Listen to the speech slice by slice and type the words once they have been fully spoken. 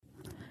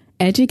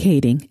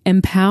Educating,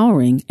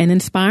 empowering, and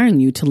inspiring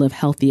you to live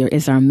healthier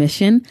is our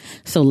mission.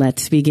 So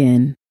let's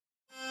begin.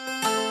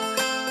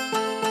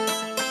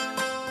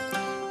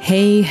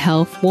 Hey,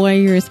 health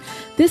warriors.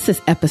 This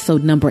is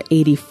episode number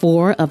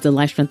 84 of the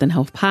Life, Strength, and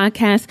Health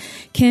podcast.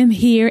 Kim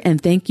here,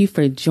 and thank you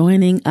for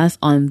joining us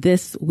on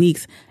this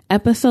week's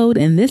episode.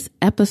 And this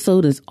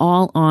episode is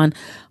all on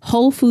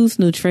whole foods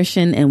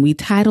nutrition, and we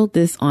titled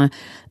this on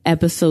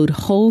episode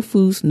Whole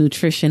Foods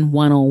Nutrition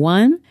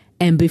 101.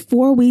 And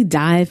before we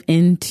dive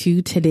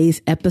into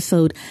today's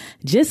episode,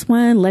 just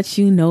want to let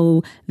you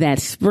know that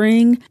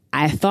spring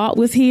I thought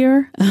was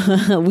here.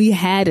 We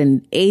had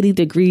an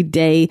 80-degree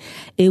day.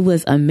 It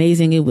was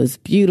amazing. It was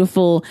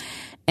beautiful.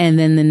 And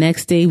then the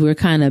next day, we're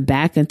kind of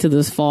back into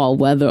this fall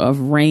weather of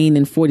rain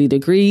and 40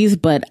 degrees.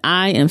 But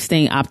I am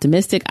staying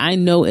optimistic. I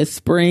know it's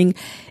spring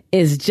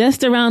is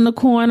just around the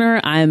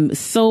corner. I'm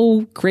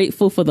so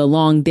grateful for the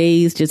long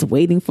days, just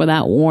waiting for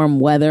that warm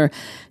weather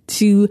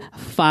to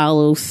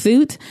follow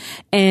suit.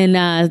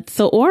 And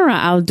so Aura,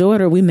 our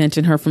daughter, we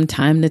mention her from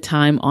time to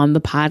time on the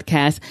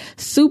podcast.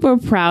 Super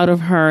proud of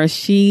her.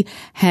 She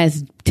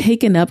has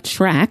taken up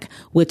track,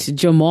 which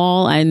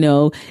Jamal, I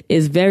know,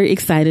 is very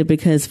excited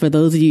because for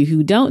those of you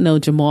who don't know,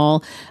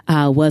 Jamal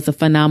was a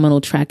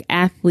phenomenal track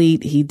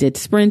athlete. He did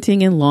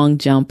sprinting and long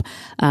jump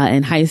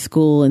in high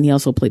school, and he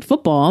also played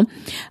football.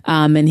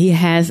 And he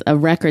has a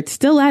record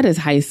still at his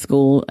high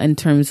school in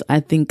terms,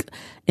 I think,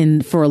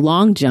 for a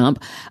long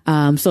jump.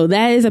 So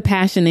that is a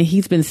passion, and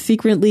he's been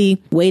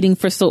secretly waiting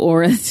for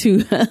Soora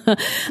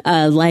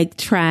to like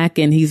track,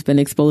 and he's been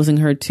exposing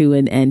her to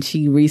it. And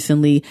she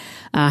recently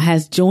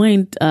has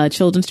joined a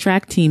children's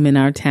track team in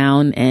our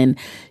town, and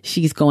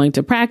she's going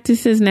to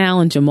practices now.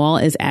 And Jamal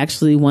is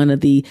actually one of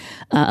the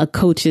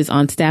coaches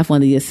on staff, one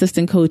of the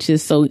assistant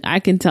coaches. So I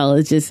can tell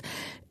it just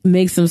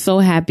makes him so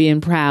happy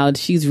and proud.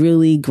 She's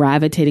really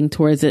gravitating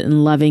towards it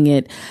and loving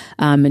it.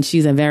 And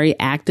she's a very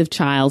active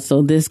child.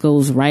 So this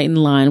goes right in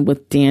line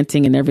with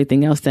dancing and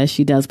everything else that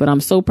she does. But I'm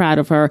so proud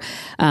of her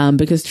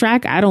because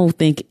track,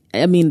 it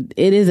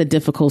is a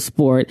difficult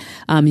sport.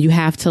 You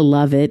have to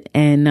love it.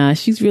 And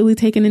she's really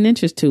taken an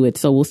interest to it.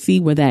 So we'll see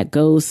where that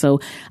goes. So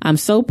I'm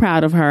so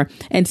proud of her.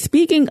 And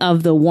speaking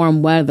of the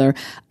warm weather,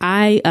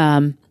 I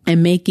am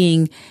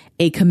making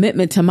a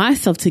commitment to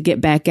myself to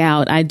get back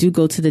out. I do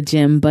go to the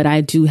gym, but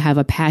I do have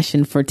a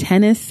passion for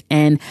tennis,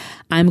 and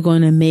I'm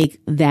going to make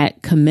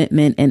that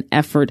commitment and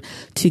effort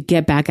to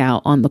get back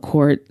out on the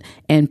court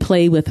and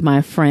play with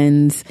my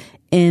friends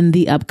in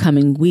the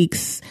upcoming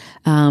weeks,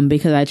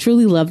 because I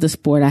truly love the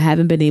sport. I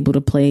haven't been able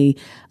to play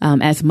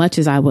as much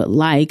as I would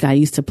like. I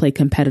used to play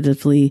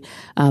competitively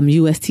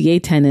USTA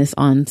tennis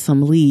on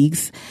some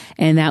leagues,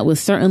 and that was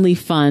certainly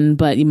fun,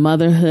 but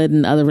motherhood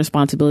and other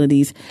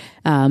responsibilities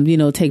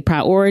take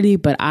priority.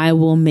 But I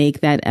will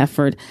make that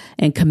effort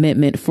and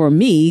commitment for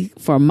me,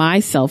 for my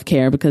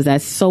self-care, because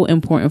that's so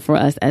important for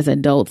us as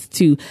adults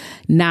to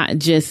not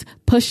just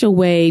push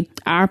away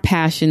our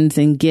passions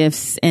and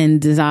gifts and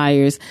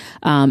desires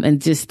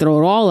and just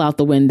throw it all out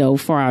the window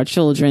for our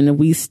children.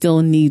 We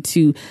still need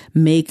to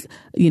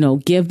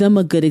give them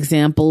a good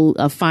example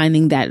of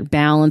finding that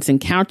balance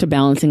and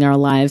counterbalancing our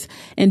lives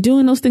and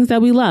doing those things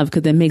that we love,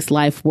 because it makes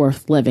life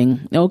worth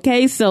living.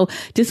 Okay, so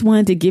just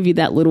wanted to give you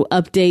that little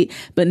update.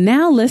 But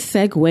now let's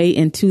segue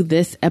into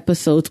this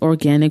episode's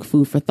organic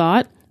food for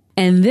thought.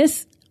 And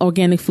this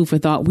organic food for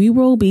thought, we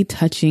will be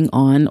touching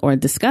on or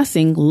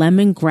discussing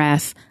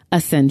lemongrass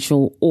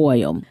essential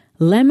oil.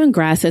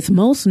 Lemongrass is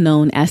most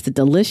known as the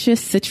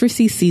delicious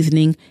citrusy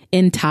seasoning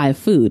in Thai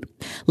food.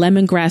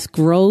 Lemongrass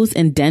grows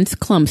in dense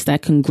clumps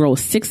that can grow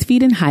 6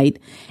 feet in height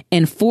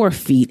and 4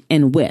 feet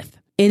in width.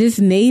 It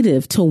is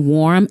native to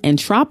warm and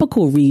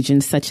tropical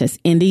regions such as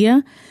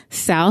India,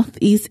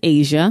 Southeast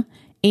Asia,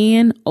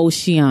 and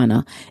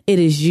Oceania. It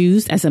is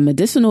used as a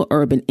medicinal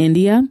herb in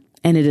India,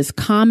 and it is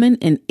common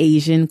in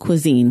Asian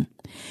cuisine.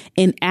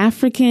 In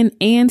African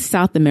and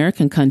South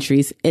American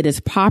countries, it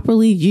is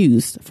properly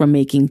used for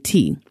making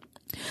tea.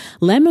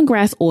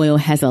 Lemongrass oil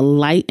has a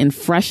light and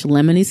fresh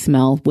lemony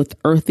smell with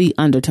earthy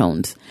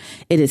undertones.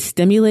 It is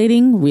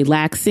stimulating,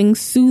 relaxing,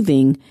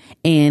 soothing,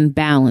 and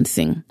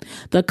balancing.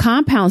 The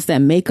compounds that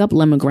make up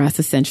lemongrass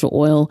essential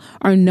oil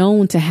are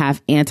known to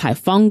have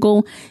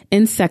antifungal,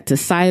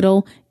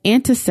 insecticidal,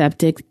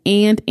 antiseptic,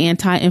 and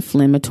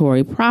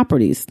anti-inflammatory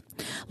properties.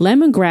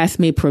 Lemongrass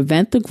may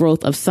prevent the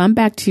growth of some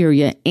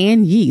bacteria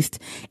and yeast,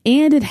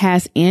 and it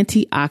has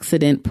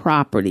antioxidant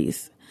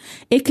properties.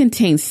 It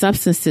contains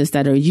substances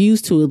that are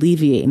used to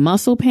alleviate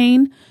muscle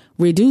pain,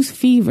 reduce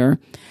fever,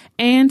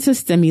 and to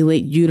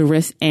stimulate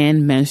uterus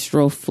and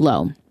menstrual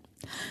flow.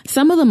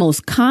 Some of the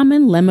most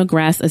common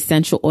lemongrass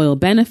essential oil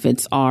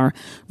benefits are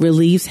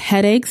relieves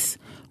headaches,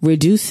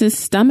 reduces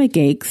stomach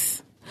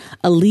aches,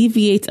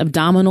 alleviates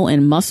abdominal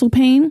and muscle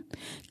pain,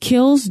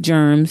 kills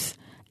germs,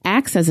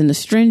 acts as an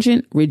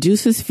astringent,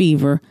 reduces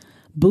fever,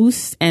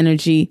 boosts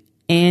energy,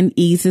 and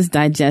eases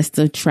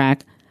digestive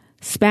tract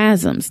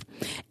spasms.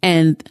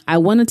 And I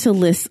wanted to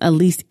list at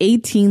least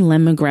 18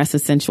 lemongrass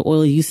essential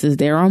oil uses.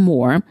 There are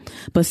more,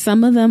 but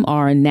some of them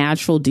are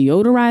natural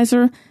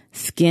deodorizer,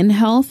 skin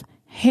health,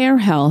 hair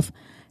health,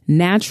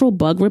 natural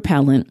bug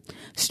repellent,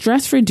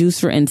 stress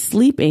reducer and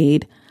sleep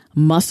aid,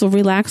 muscle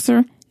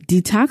relaxer,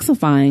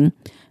 detoxifying,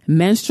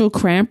 menstrual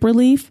cramp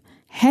relief,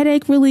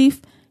 headache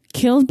relief,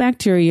 kills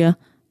bacteria,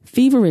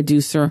 fever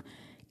reducer,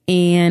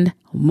 and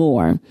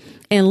more.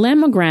 And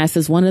lemongrass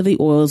is one of the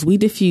oils. We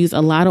diffuse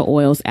a lot of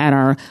oils at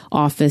our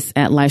office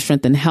at Life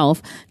Strength and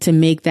Health to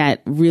make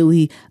that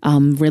really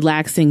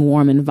relaxing,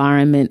 warm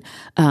environment.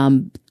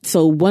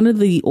 So one of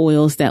the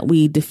oils that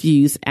we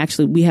diffuse,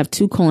 actually, we have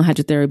 2 colon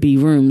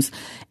hydrotherapy rooms,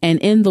 and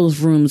in those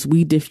rooms,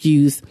 we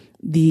diffuse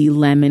the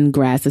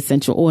lemongrass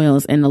essential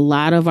oils. And a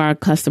lot of our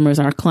customers,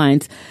 our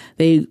clients,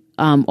 they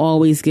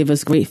always give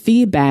us great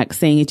feedback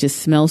saying it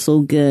just smells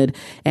so good.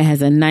 It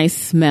has a nice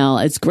smell.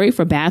 It's great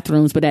for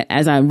bathrooms, but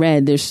as I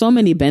read, there's so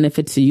many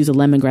benefits to use a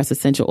lemongrass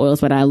essential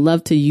oils, but I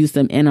love to use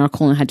them in our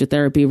colon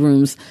hydrotherapy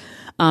rooms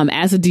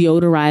as a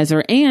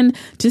deodorizer and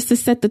just to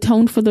set the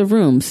tone for the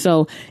room.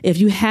 So if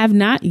you have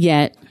not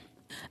yet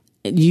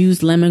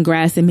used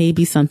lemongrass, it may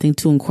be something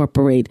to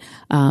incorporate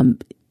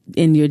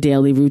in your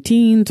daily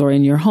routines or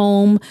in your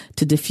home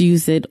to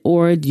diffuse it,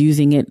 or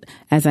using it,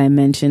 as I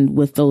mentioned,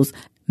 with those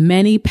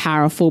many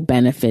powerful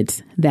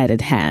benefits that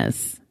it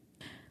has.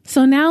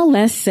 So now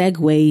let's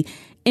segue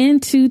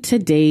into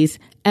today's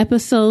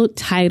episode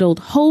titled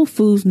Whole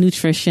Foods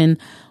Nutrition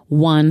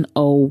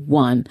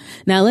 101.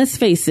 Now, let's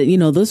face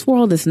it, this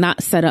world is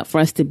not set up for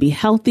us to be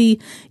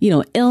healthy.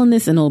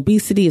 Illness and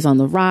obesity is on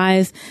the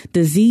rise.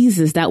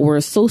 Diseases that were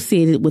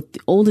associated with the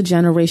older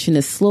generation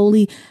is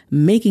slowly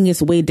making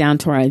its way down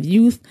to our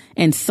youth,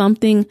 and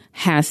something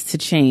has to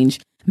change.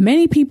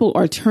 Many people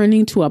are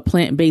turning to a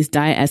plant-based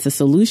diet as a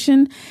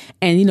solution.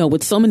 And,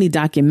 with so many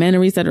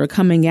documentaries that are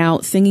coming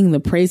out singing the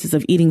praises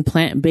of eating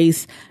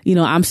plant-based,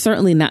 I'm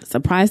certainly not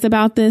surprised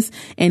about this.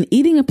 And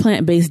eating a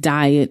plant-based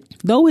diet,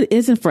 though it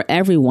isn't for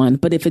everyone,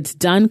 but if it's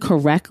done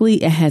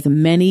correctly, it has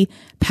many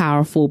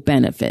powerful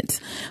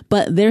benefits.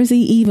 But there's an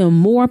even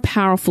more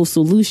powerful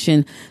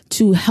solution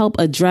to help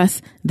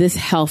address this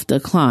health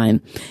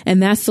decline.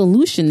 And that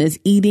solution is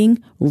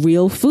eating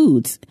real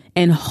foods,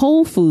 and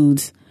whole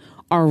foods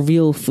are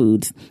real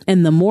foods.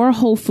 And the more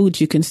whole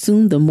foods you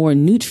consume, the more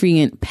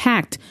nutrient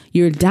packed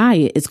your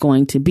diet is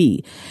going to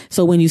be.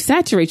 So when you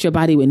saturate your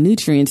body with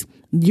nutrients,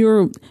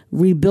 you're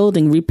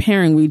rebuilding,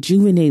 repairing,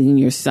 rejuvenating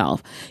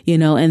yourself,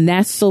 and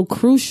that's so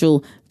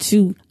crucial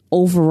to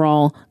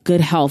overall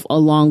good health,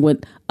 along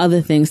with other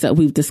things that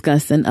we've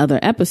discussed in other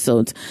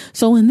episodes.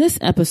 So in this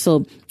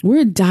episode,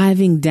 we're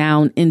diving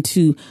down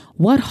into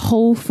what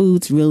whole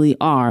foods really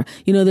are.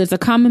 There's a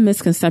common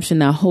misconception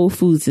that whole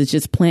foods is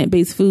just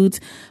plant-based foods,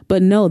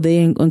 but no, they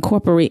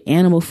incorporate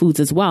animal foods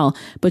as well.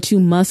 But you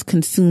must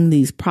consume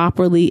these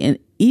properly. And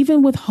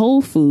even with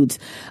whole foods,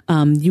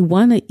 you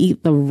want to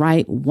eat the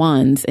right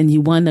ones, and you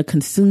want to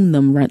consume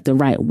them the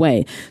right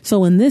way.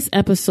 So in this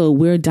episode,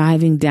 we're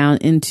diving down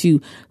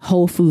into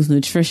whole foods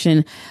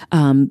nutrition.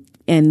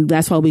 And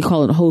that's why we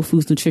call it Whole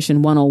Foods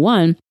Nutrition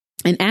 101.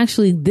 And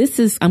actually,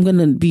 I'm going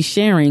to be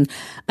sharing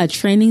a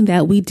training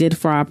that we did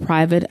for our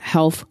private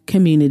health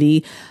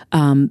community,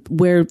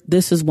 where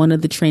this is one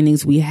of the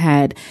trainings we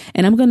had.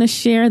 And I'm going to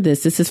share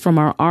this. This is from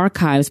our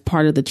archives,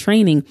 part of the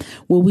training,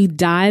 where we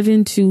dive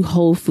into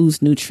whole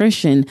foods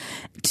nutrition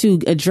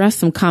to address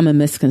some common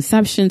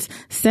misconceptions,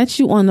 set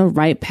you on the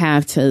right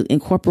path to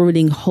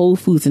incorporating whole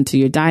foods into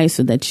your diet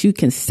so that you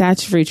can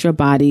saturate your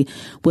body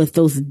with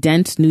those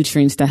dense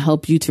nutrients that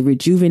help you to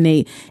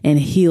rejuvenate and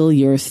heal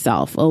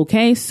yourself.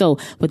 Okay, so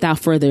without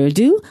further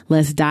ado,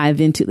 let's dive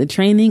into the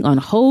training on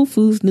Whole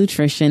Foods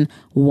Nutrition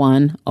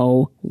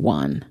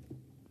 101.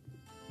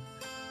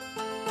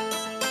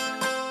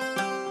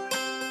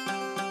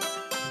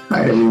 All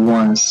right,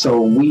 everyone.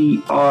 So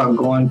we are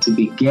going to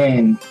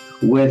begin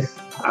with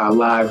our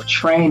live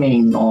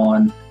training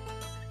on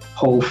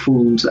whole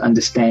foods,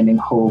 understanding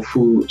whole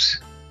foods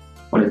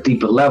on a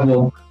deeper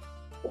level.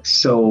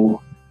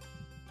 So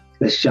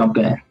let's jump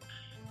in.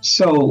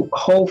 So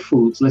whole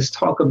foods, let's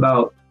talk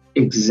about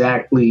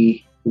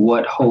exactly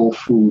what whole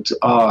foods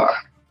are.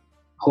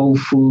 Whole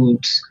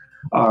foods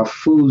are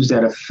foods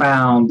that are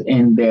found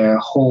in their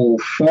whole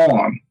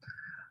form.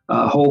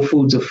 Whole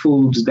foods are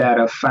foods that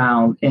are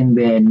found in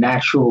their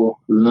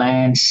natural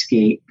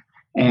landscape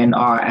and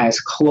are as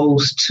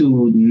close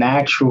to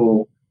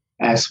natural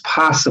as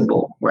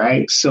possible,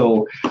 right?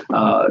 So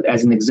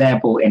as an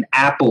example, an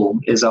apple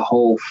is a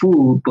whole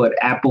food, but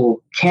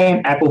apple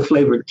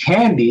flavored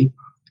candy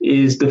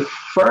is the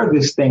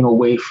furthest thing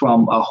away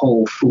from a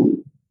whole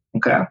food,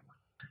 okay?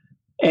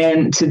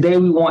 And today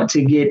we want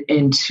to get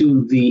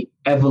into the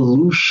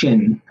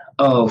evolution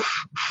of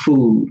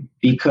food,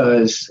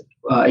 because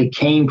it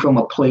came from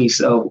a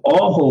place of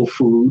all whole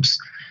foods,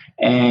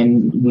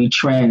 and we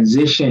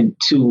transitioned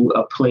to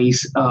a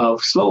place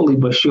of, slowly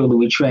but surely,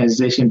 we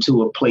transitioned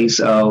to a place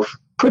of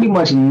pretty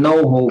much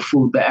no whole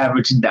food. The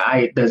average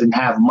diet doesn't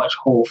have much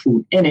whole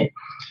food in it.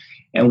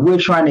 And we're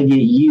trying to get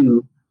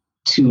you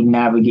to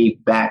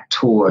navigate back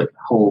toward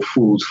whole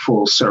foods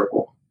full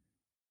circle.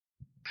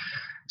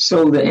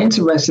 So the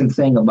interesting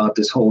thing about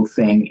this whole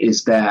thing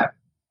is that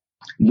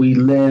We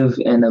live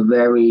in a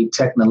very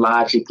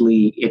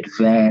technologically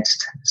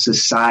advanced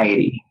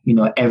society.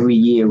 Every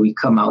year we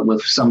come out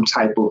with some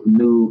type of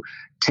new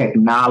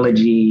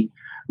technology.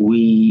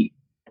 We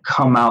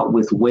come out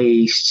with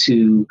ways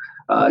to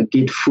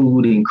get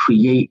food and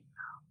create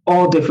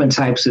all different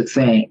types of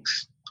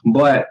things.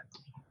 But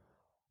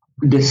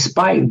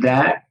despite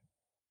that,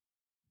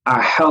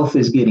 our health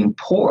is getting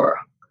poorer.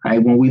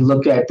 Right? When we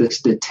look at the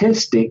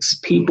statistics,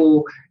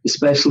 people,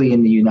 especially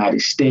in the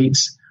United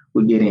States,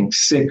 we're getting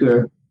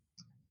sicker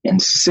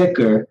and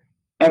sicker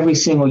every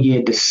single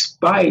year,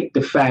 despite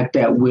the fact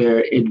that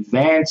we're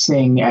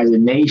advancing as a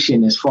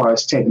nation as far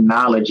as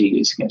technology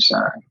is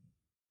concerned.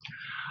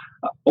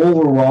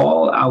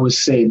 Overall, I would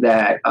say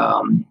that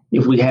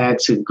if we had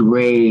to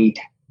grade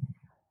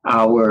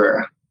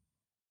our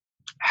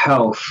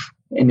health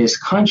in this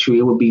country,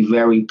 it would be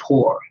very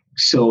poor.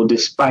 So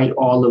despite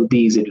all of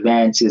these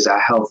advances, our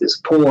health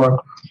is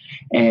poor,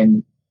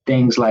 and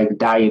things like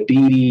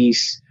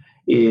diabetes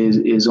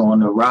is on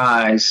the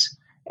rise.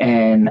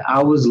 And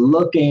I was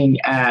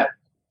looking at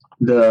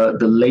the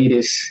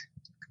latest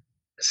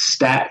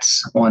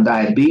stats on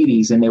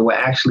diabetes, and they were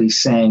actually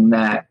saying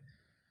that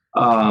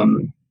I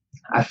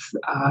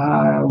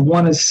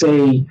want to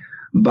say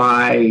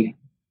by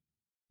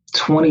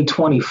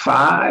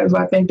 2025,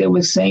 I think they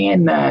were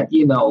saying that,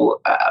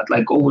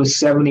 like over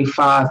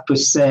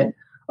 75%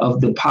 of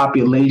the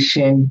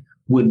population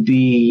would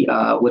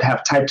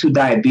have type 2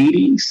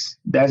 diabetes.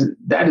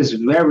 That is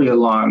very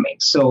alarming.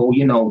 So,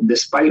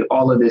 despite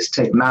all of this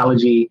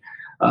technology,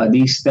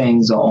 these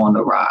things are on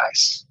the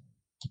rise.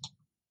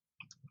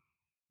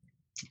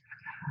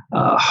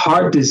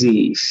 Heart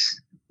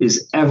disease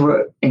is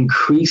ever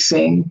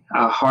increasing.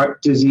 Our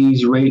heart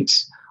disease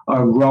rates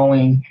are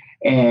growing.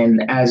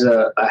 And as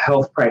a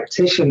health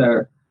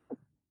practitioner,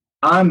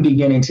 I'm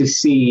beginning to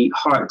see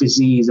heart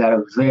disease at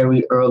a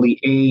very early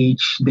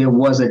age. There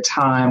was a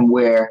time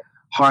where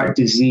heart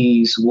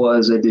disease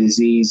was a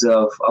disease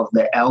of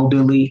the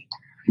elderly,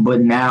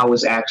 but now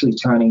it's actually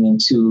turning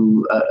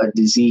into a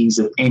disease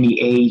of any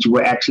age.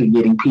 We're actually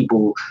getting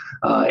people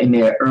in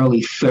their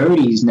early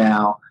 30s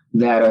now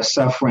that are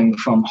suffering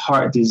from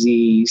heart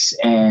disease,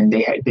 and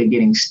they're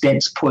getting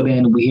stents put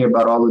in. We hear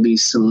about all of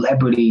these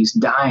celebrities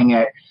dying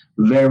at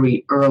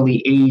very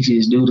early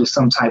ages due to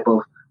some type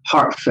of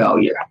heart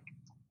failure.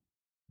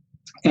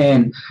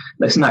 And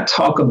let's not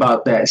talk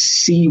about that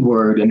C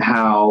word and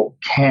how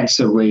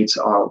cancer rates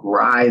are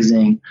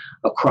rising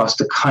across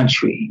the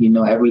country.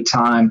 Every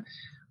time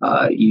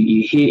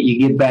you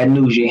get bad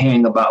news, you're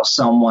hearing about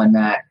someone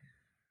that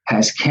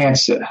has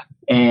cancer,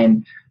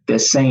 and they're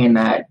saying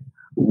that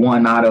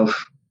 1 out of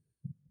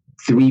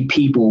 3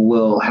 people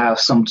will have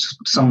some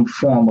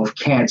form of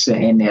cancer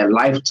in their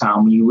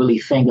lifetime. When you really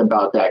think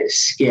about that, it's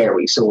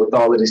scary. So with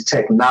all of this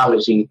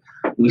technology,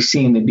 we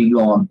seem to be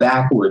going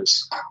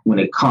backwards when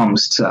it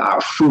comes to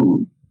our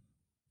food.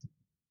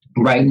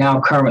 Right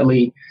now,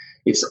 currently,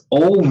 it's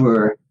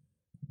over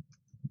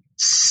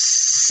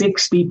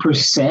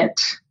 60%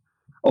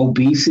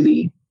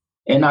 obesity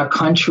in our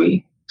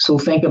country. So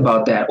think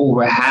about that.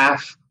 Over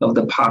half of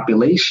the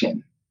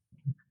population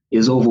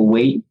is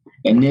overweight.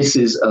 And this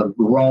is a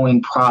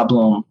growing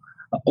problem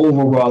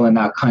overall in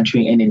our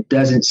country, and it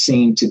doesn't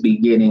seem to be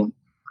getting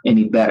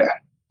any better.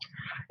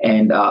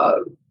 And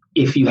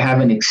if you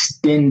have an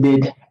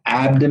extended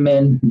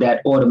abdomen,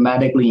 that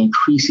automatically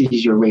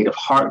increases your rate of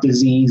heart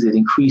disease. It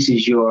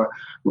increases your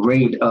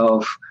rate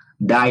of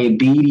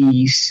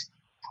diabetes.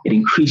 It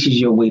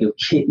increases your rate of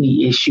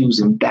kidney issues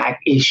and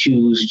back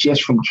issues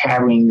just from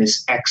carrying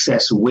this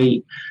excess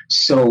weight.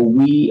 So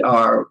we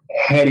are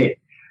headed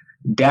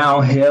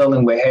downhill,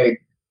 and we're headed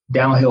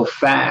downhill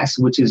fast,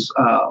 which is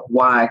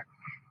why,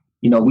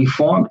 we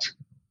formed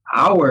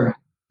our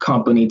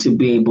company to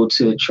be able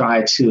to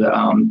try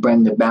to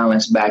bring the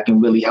balance back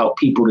and really help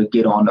people to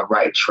get on the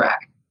right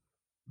track.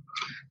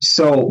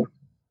 So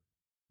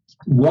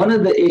one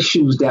of the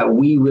issues that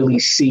we really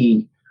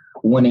see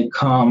when it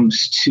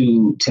comes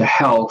to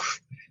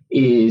health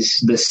is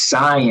the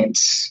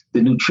science.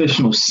 The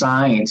nutritional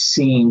science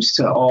seems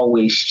to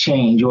always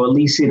change, or at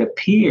least it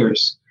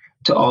appears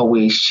to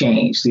always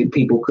change.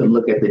 People could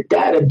look at the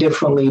data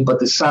differently, but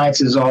the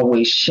science is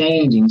always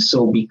changing.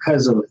 So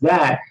because of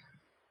that,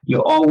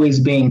 you're always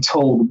being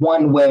told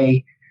one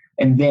way,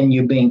 and then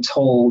you're being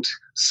told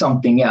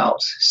something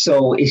else.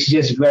 So it's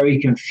just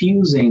very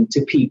confusing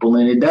to people,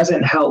 and it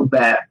doesn't help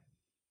that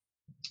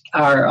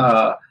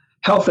our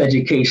health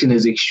education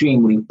is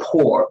extremely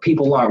poor.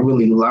 People aren't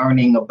really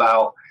learning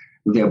about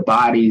their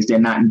bodies. They're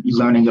not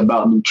learning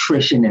about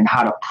nutrition and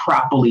how to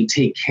properly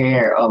take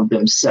care of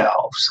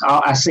themselves.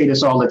 I say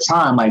this all the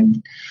time, like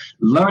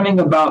learning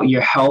about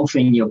your health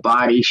and your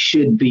body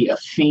should be a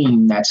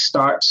theme that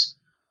starts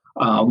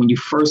when you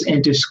first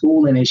enter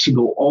school, and it should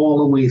go all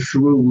the way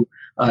through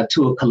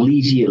to a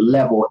collegiate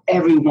level.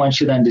 Everyone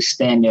should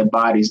understand their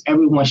bodies.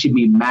 Everyone should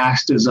be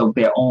masters of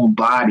their own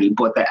body,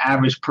 but the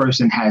average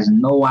person has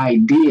no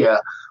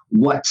idea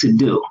what to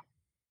do.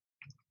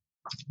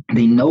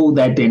 They know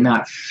that they're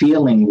not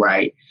feeling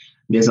right.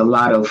 there's a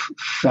lot of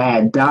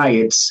fad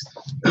diets.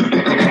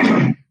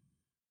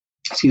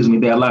 Excuse me.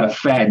 There are a lot of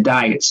fad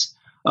diets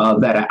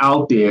that are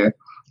out there.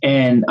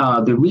 And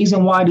the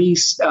reason why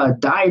these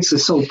diets are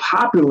so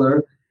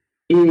popular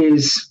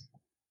is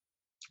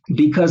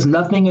because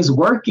nothing is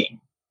working,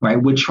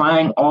 right? We're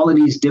trying all of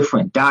these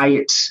different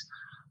diets.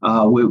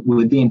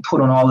 We're being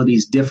put on all of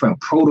these different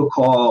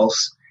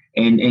protocols,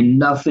 and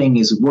nothing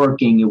is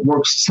working. It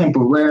works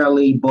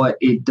temporarily, but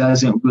it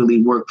doesn't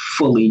really work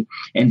fully.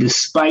 And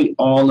despite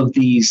all of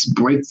these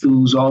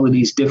breakthroughs, all of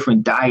these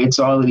different diets,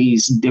 all of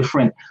these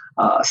different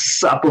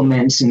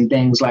supplements and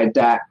things like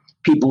that,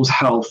 people's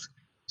health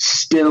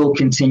still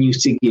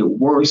continues to get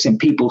worse, and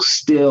people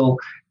still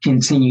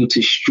continue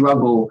to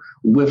struggle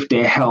with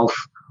their health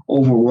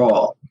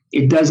overall.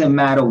 It doesn't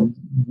matter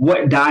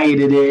what diet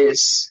it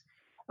is.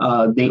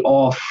 They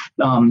all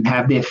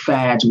have their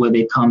fads where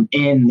they come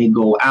in, they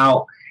go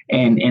out,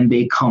 and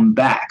they come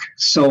back.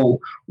 So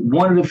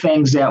one of the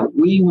things that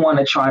we want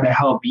to try to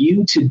help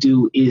you to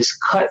do is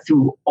cut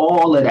through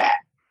all of that,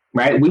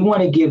 right? We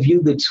want to give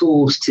you the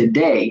tools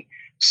today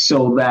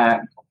so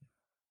that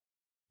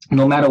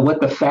no matter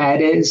what the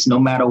fad is, no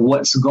matter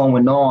what's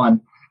going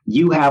on,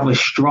 you have a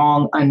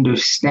strong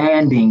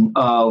understanding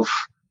of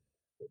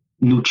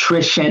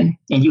nutrition,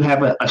 and you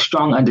have a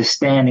strong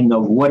understanding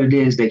of what it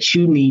is that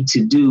you need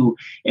to do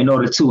in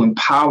order to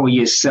empower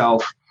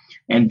yourself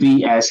and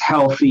be as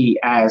healthy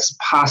as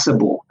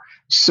possible.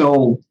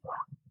 So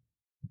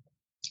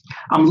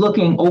I'm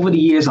looking over the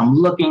years, I'm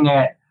looking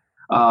at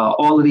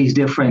all of these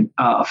different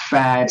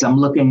fads. I'm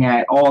looking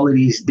at all of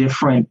these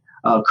different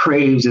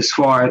craves as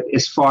far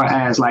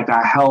as like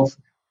our health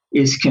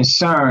is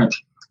concerned.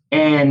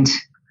 And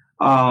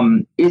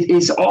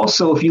it's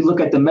also, if you look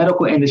at the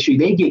medical industry,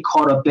 they get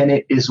caught up in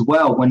it as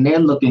well when they're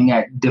looking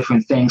at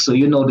different things. So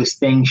you notice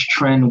things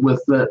trend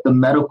with the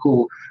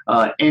medical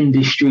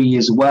industry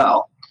as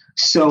well.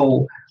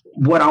 So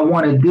what I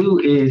want to do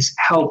is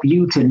help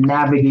you to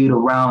navigate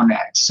around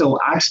that. So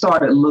I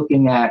started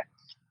looking at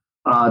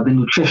the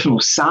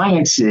nutritional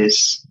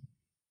sciences,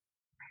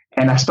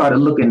 and I started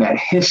looking at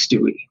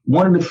history.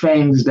 One of the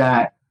things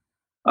that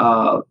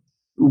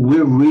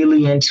we're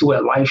really into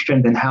at Life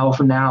Strength and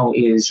Health now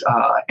is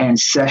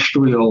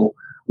ancestral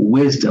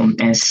wisdom,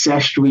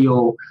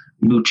 ancestral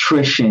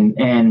nutrition,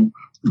 and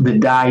the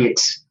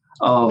diets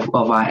of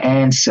our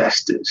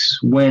ancestors.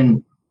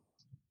 When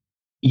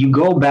you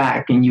go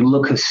back and you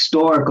look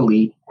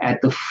historically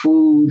at the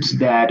foods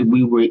that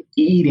we were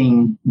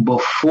eating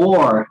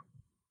before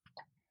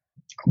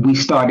we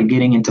started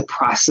getting into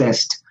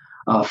processed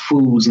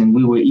foods, and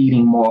we were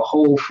eating more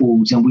whole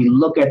foods, and we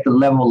look at the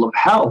level of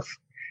health,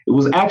 it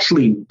was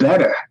actually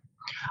better.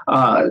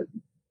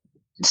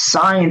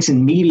 Science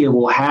and media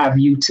will have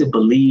you to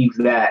believe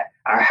that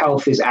our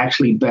health is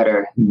actually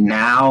better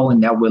now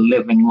and that we're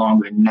living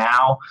longer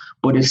now,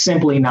 but it's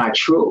simply not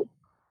true.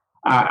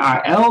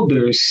 Our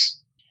elders,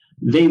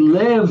 they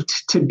lived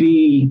to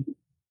be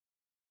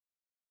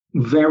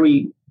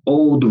very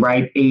old,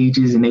 ripe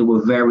ages, and they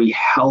were very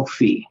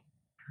healthy.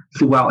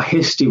 Throughout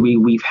history,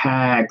 we've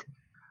had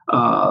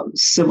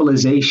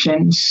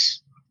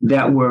civilizations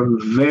that were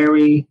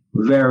very,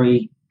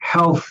 very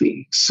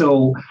healthy.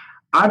 So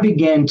I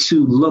began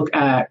to look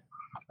at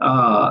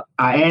our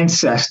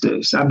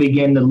ancestors. I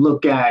began to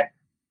look at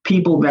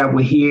people that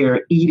were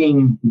here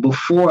eating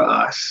before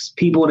us,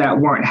 people that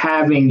weren't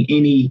having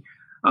any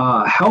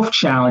health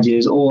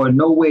challenges, or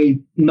no way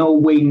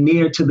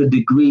near to the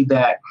degree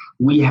that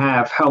we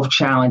have health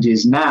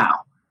challenges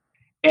now.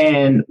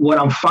 And what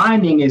I'm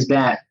finding is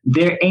that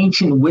their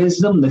ancient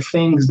wisdom, the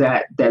things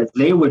that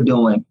they were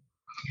doing,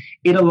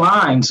 it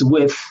aligns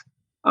with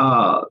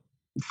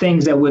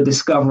things that we're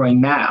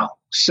discovering now.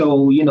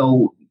 So,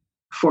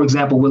 for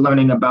example, we're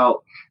learning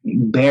about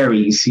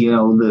berries,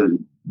 the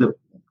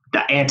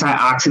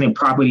antioxidant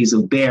properties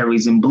of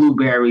berries and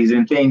blueberries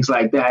and things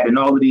like that, and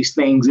all of these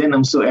things in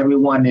them. So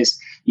everyone is,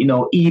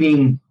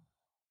 eating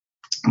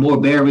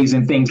more berries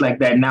and things like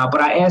that now.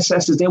 But our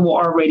ancestors, they were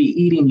already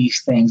eating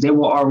these things. They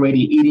were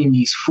already eating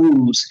these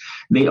foods.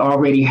 They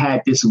already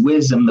had this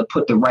wisdom to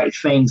put the right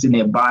things in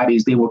their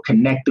bodies. They were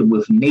connected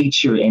with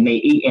nature, and they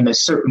ate in a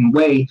certain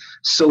way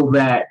so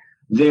that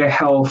their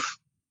health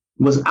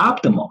was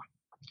optimal.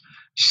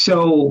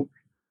 So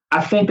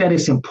I think that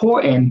it's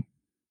important,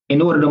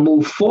 in order to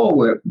move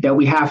forward, that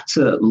we have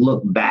to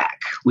look back.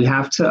 We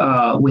have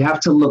to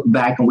look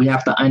back, and we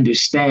have to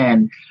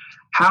understand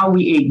how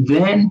we ate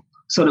then,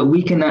 so that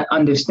we can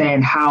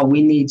understand how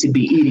we need to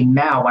be eating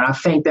now. And I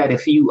think that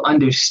if you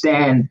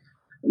understand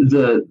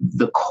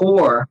the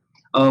core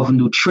of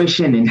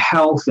nutrition and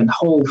health and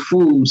whole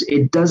foods,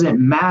 it doesn't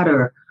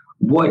matter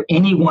what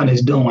anyone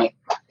is doing.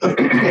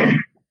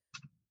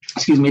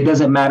 Excuse me, it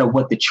doesn't matter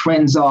what the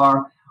trends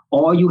are.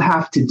 All you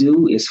have to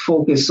do is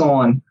focus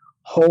on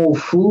whole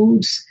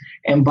foods.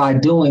 And by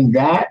doing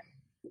that,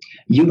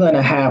 you're going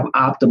to have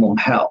optimum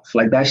health.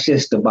 Like, that's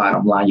just the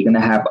bottom line. You're going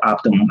to have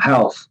optimum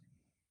health.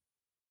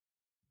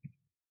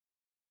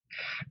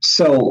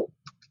 So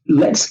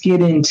let's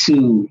get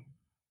into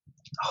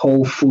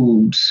whole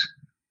foods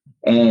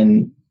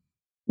and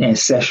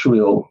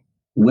ancestral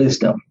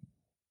wisdom.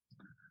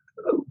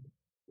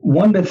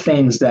 One of the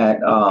things that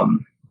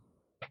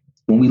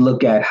when we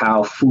look at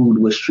how food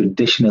was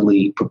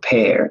traditionally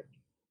prepared,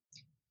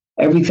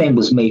 everything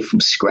was made from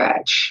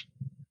scratch.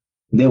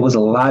 There was a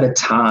lot of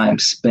time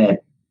spent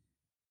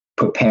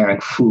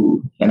preparing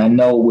food. And I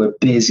know we're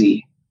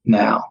busy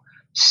now,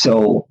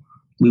 so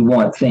we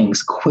want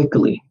things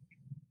quickly.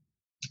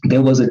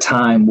 There was a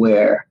time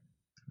where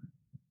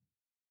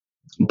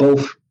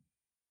both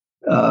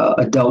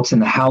adults in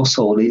the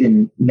household, they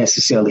didn't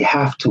necessarily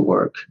have to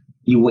work.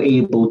 You were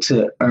able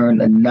to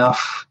earn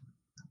enough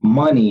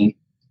money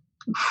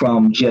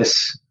from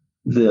just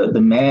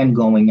the man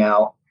going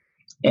out,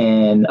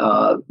 and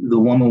the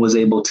woman was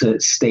able to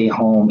stay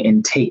home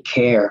and take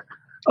care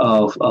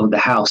of the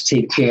house,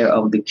 take care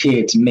of the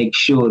kids, make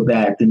sure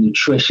that the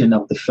nutrition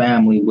of the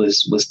family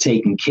was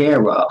taken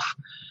care of.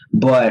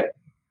 But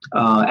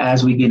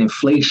as we get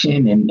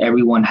inflation and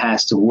everyone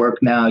has to work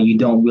now, you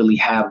don't really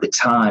have the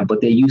time.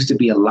 But there used to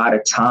be a lot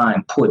of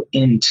time put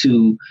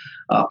into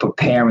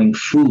preparing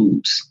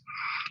foods.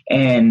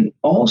 And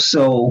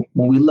also,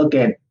 when we look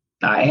at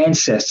our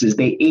ancestors,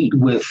 they ate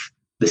with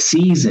the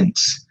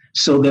seasons.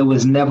 So there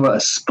was never a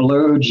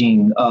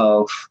splurging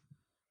of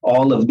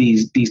all of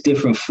these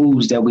different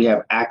foods that we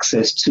have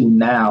access to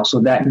now. So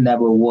that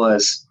never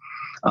was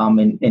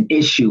an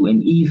issue.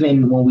 And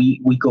even when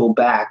we go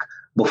back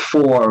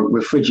before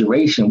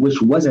refrigeration,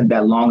 which wasn't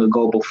that long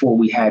ago, before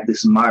we had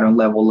this modern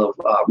level of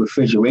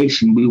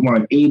refrigeration, we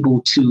weren't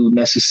able to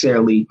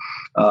necessarily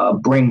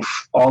bring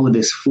all of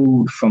this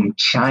food from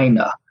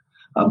China,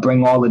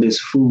 bring all of this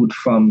food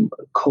from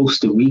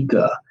Costa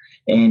Rica,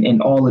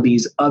 and all of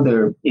these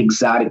other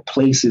exotic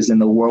places in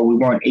the world. We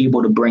weren't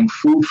able to bring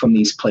food from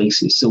these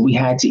places. So we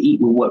had to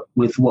eat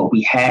with what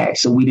we had.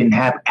 So we didn't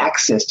have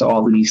access to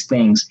all of these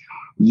things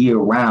year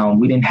round.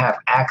 We didn't have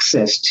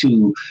access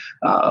to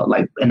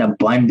like an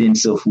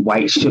abundance of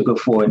white sugar,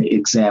 for an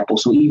example.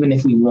 So even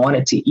if we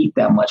wanted to eat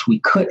that much, we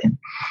couldn't.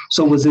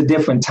 So it was a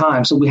different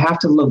time. So we have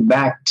to look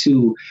back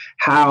to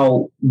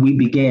how we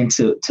began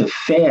to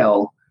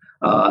fail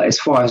as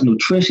far as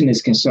nutrition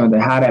is concerned,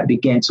 and how that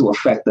began to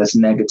affect us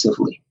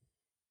negatively.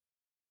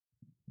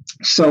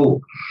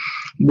 So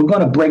we're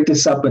going to break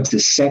this up into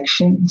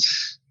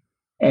sections.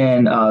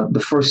 And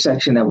the first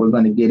section that we're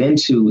going to get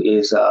into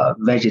is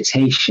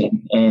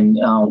vegetation. And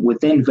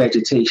within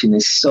vegetation,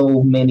 there's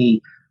so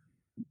many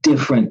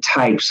different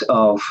types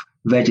of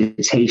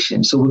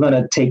vegetation. So we're going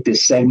to take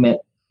this segment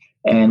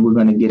and we're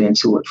going to get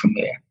into it from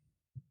there.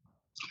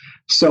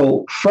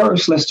 So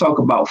first, let's talk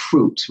about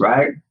fruits,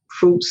 right?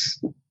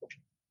 Fruits.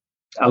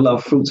 I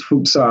love fruits.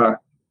 Fruits are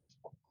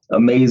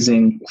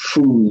amazing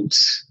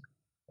foods.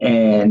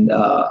 And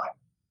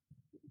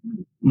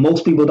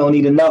most people don't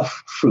eat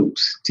enough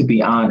fruits, to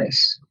be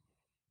honest.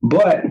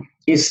 But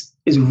it's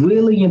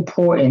really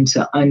important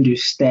to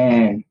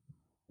understand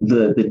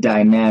the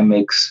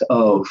dynamics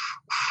of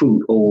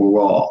fruit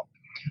overall.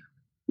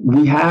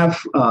 We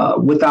have,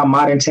 with our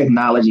modern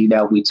technology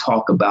that we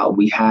talk about,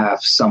 we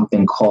have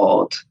something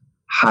called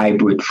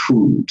hybrid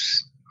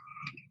foods.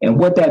 And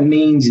what that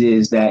means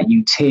is that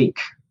you take,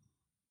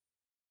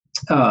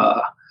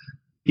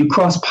 you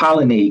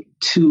cross-pollinate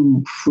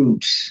two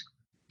fruits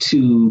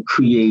to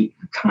create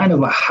kind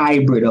of a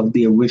hybrid of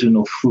the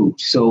original fruit.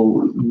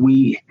 So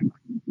we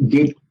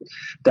get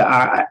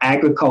our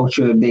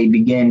agriculture, they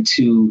begin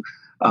to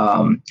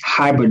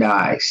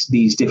hybridize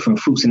these different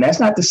fruits. And that's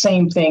not the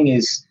same thing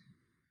as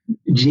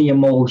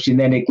GMOs,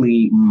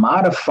 genetically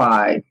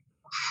modified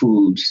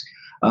foods,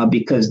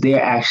 because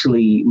they're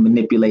actually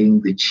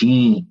manipulating the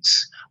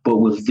genes. But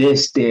with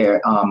this,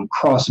 they're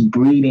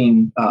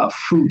crossbreeding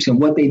fruits. And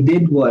what they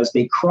did was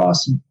they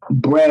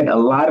crossbred a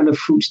lot of the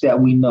fruits that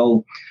we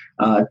know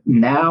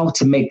now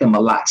to make them a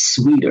lot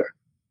sweeter.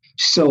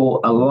 So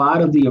a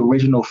lot of the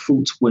original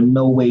fruits were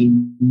no way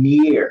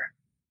near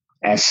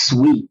as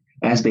sweet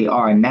as they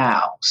are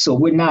now. So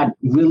we're not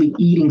really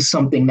eating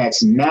something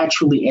that's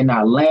naturally in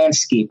our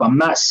landscape. I'm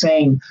not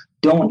saying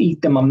don't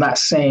eat them. I'm not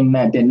saying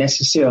that they're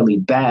necessarily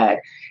bad.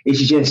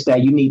 It's just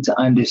that you need to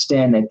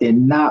understand that they're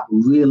not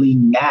really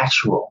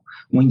natural.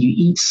 When you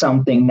eat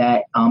something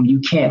that you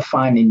can't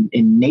find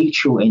in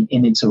nature in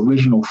its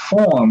original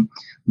form,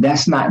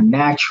 that's not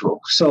natural.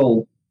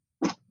 So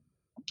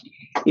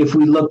if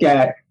we look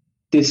at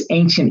this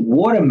ancient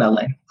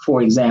watermelon,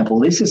 for example,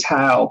 this is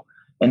how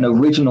an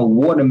original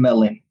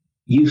watermelon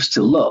used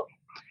to look.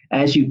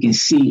 As you can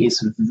see,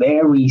 it's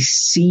very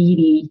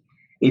seedy.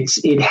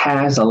 It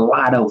has a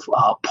lot of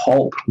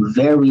pulp,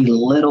 very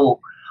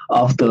little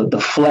of the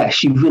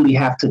flesh. You really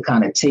have to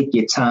kind of take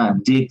your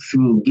time, dig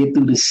through, get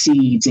through the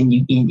seeds, and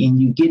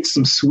you get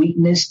some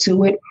sweetness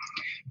to it,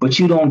 but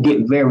you don't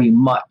get very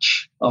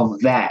much of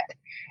that.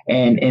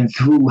 And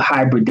through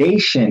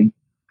hybridation,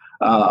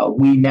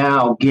 we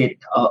now get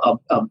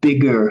a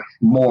bigger,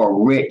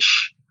 more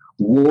rich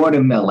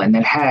watermelon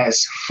that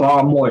has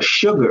far more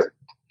sugar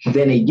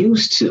than it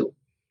used to.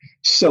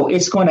 So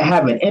it's going to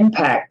have an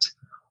impact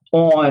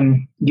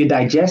on your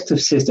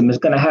digestive system. It's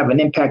going to have an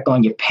impact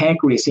on your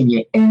pancreas and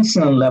your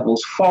insulin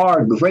levels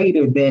far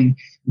greater than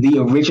the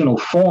original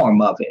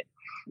form of it.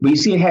 But you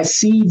see, it has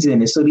seeds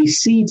in it. So these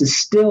seeds are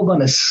still going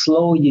to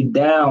slow you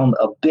down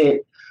a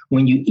bit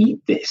when you eat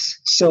this.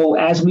 So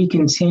as we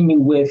continue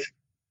with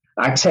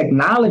our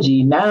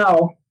technology,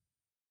 now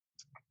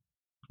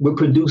we're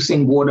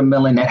producing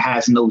watermelon that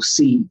has no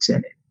seeds in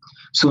it.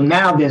 So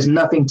now there's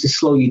nothing to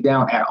slow you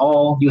down at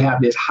all. You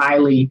have this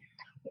highly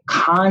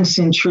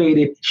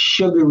concentrated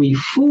sugary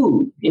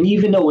food. And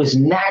even though it's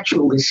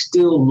natural, it's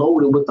still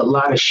loaded with a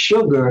lot of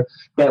sugar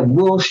that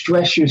will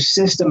stress your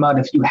system out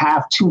if you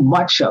have too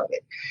much of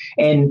it.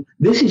 And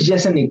this is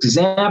just an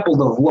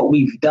example of what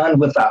we've done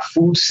with our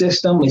food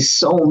system. With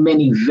so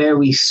many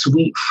very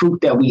sweet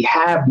fruit that we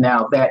have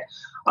now that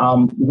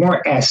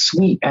weren't as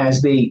sweet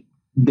as they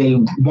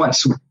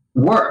once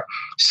were.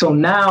 So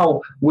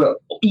now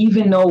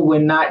even though we're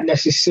not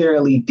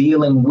necessarily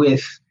dealing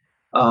with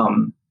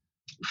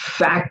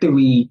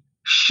factory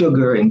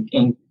sugar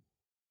and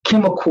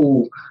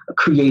chemical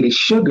created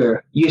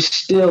sugar, you're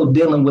still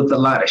dealing with a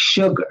lot of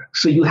sugar.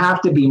 So you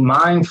have to be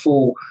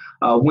mindful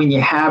when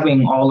you're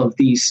having all of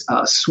these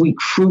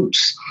sweet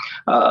fruits.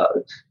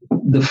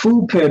 The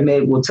food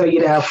pyramid will tell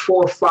you to have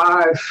 4 or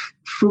 5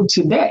 fruits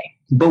a day.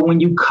 But when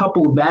you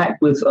couple that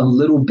with a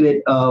little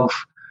bit of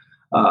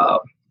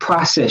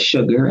processed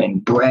sugar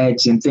and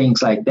breads and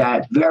things like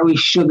that, very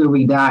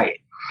sugary diet.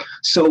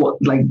 So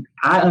like,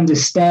 I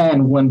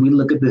understand when we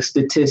look at the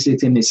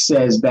statistics and it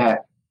says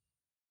that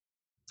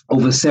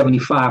over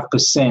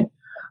 75%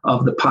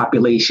 of the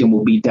population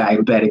will be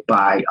diabetic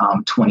by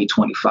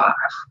 2025.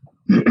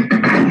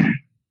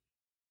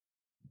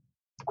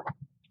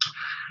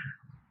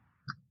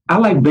 I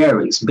like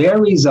berries.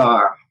 Berries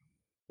are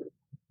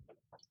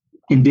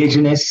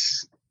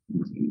indigenous.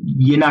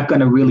 You're not going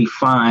to really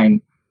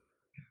find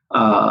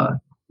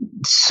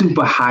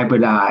super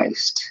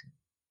hybridized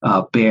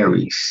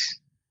berries.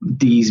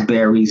 These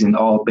berries and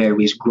all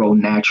berries grow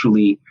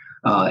naturally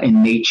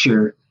in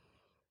nature,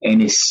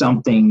 and it's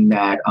something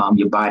that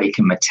your body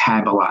can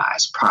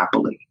metabolize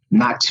properly.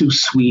 Not too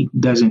sweet,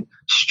 doesn't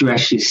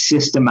stress your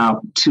system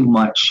out too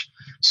much.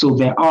 So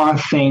there are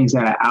things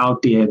that are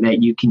out there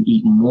that you can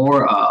eat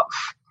more of.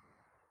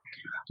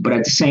 But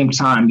at the same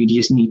time, you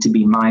just need to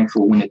be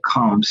mindful when it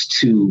comes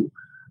to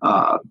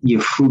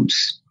your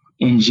fruits.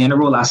 In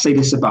general, I say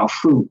this about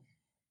fruit.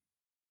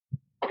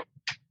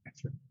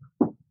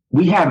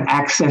 We have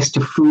access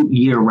to fruit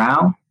year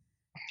round.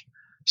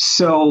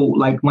 So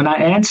like when our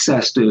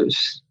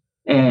ancestors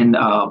and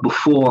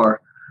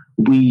before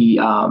we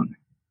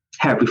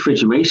had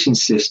refrigeration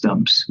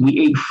systems, we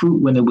ate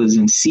fruit when it was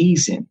in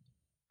season.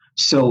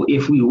 So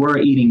if we were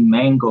eating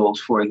mangoes,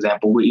 for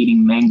example, we're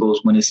eating mangoes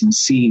when it's in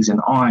season,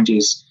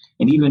 oranges,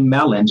 and even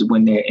melons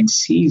when they're in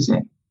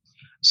season.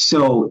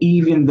 So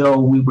even though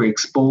we were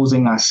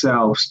exposing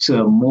ourselves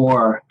to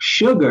more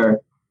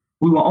sugar,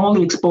 we were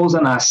only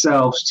exposing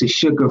ourselves to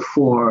sugar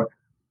for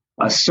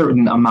a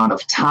certain amount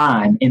of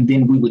time, and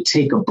then we would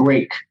take a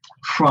break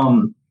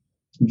from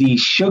these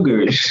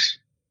sugars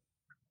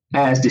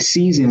as the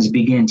seasons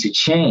begin to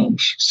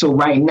change. So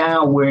right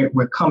now we're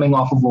coming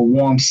off of a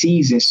warm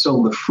season,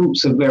 so the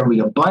fruits are very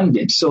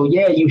abundant. So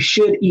yeah, you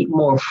should eat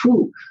more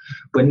fruit,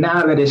 but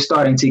now that it's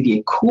starting to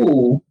get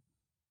cool,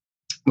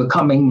 we're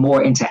coming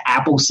more into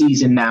apple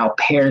season now,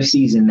 pear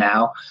season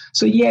now.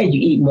 So yeah,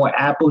 you eat more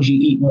apples, you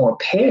eat more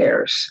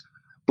pears.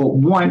 But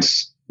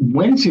once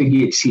winter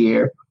gets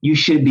here, you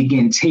should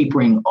begin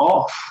tapering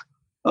off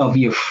of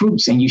your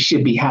fruits, and you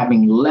should be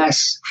having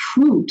less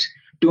fruit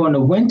during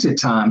the winter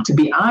time. To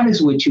be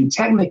honest with you,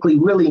 technically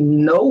really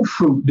no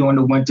fruit during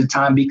the winter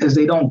time because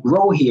they don't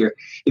grow here.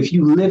 If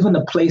you live in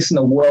a place in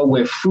the world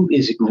where fruit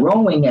is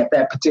growing at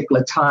that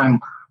particular time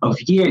of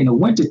year in the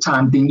winter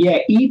time, then yeah,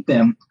 eat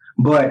them.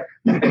 But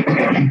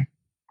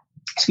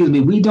excuse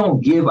me, we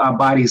don't give our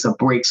bodies a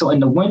break. So in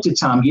the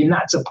wintertime, you're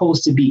not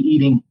supposed to be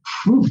eating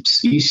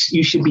fruits. You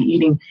should be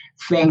eating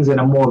things that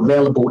are more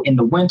available in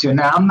the winter.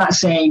 Now, I'm not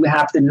saying you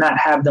have to not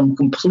have them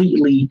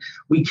completely.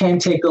 We can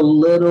take a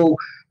little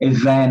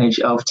advantage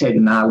of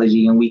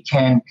technology and we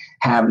can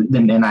have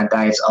them in our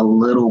diets a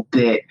little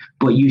bit,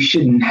 but you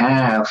shouldn't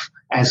have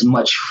as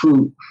much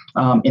fruit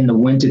in the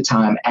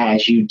wintertime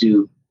as you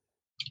do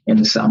in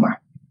the summer.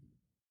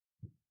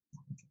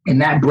 And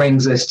that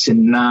brings us to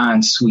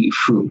non-sweet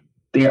fruit.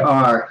 There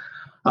are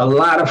a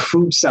lot of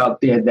fruits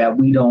out there that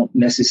we don't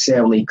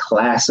necessarily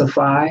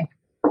classify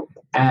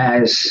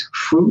as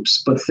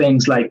fruits, but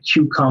things like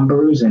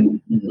cucumbers and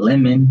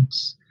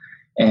lemons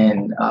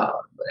and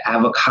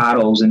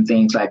avocados and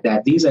things like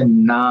that. These are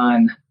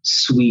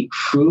non-sweet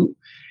fruit,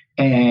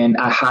 and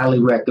I highly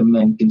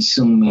recommend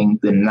consuming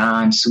the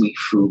non-sweet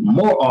fruit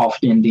more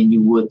often than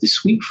you would the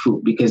sweet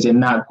fruit because they're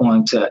not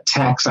going to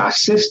tax our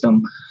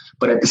system,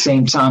 but at the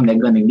same time, they're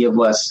going to give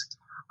us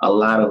a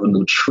lot of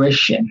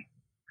nutrition.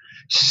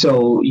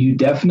 So you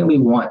definitely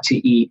want to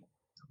eat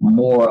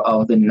more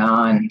of the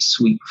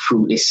non-sweet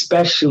fruit,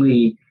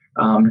 especially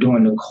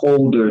during the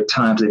colder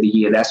times of the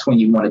year. That's when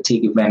you want to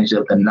take advantage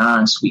of the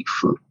non-sweet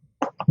fruit.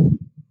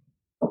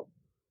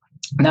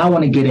 Now I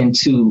want to get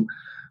into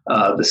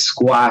the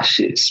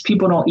squashes.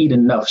 People don't eat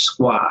enough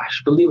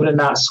squash. Believe it or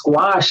not,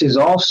 squash is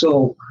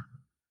also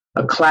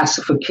a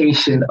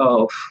classification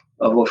of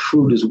a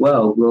fruit as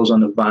well. It grows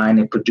on the vine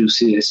and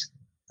produces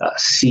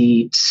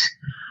seeds.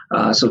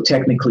 So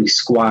technically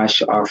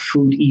squash are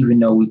fruit, even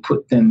though we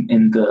put them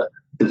in the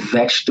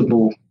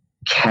vegetable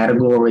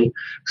category.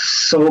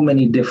 So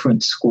many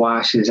different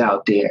squashes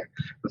out there.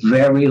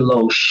 Very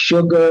low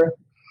sugar,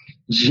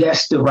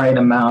 just the right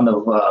amount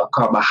of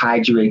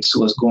carbohydrates,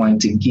 so it's going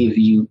to give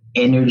you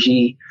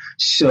energy.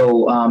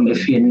 So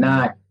if you're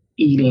not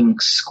eating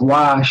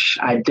squash,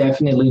 I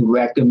definitely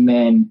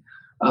recommend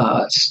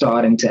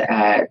starting to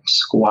add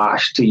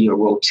squash to your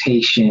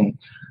rotation,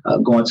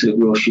 going to the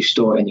grocery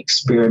store and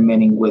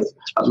experimenting with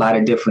a lot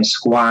of different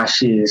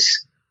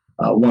squashes.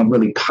 One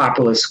really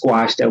popular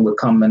squash that we're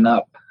coming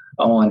up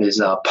on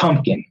is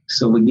pumpkin.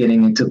 So we're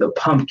getting into the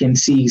pumpkin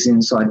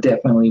season. So I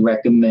definitely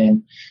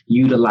recommend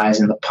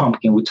utilizing the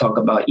pumpkin. We talk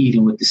about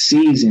eating with the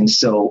season.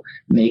 So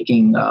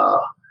making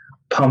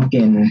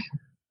pumpkin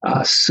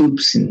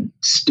soups and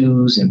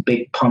stews and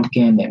baked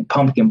pumpkin and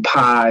pumpkin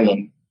pie,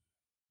 and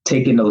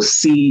taking those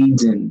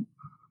seeds and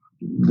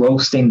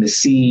roasting the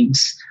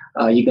seeds.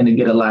 You're going to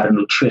get a lot of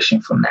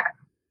nutrition from that.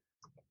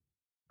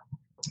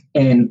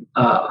 And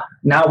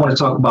now I want to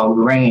talk about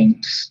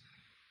grains.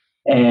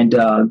 And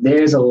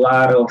there's a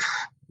lot of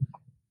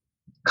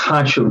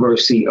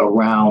controversy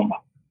around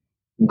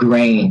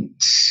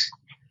grains.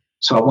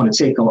 So I want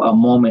to take a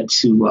moment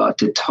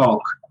to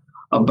talk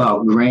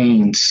about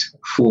grains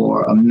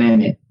for a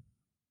minute.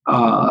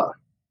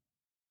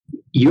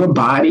 Your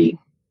body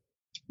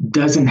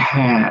doesn't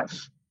have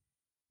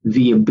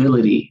the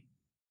ability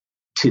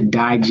to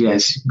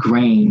digest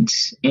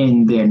grains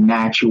in their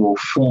natural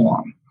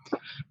form.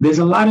 There's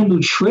a lot of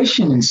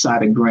nutrition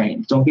inside of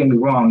grains. Don't get me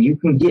wrong. You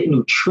can get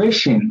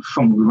nutrition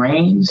from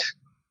grains,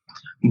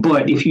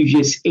 but if you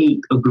just ate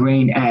a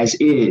grain as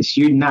is,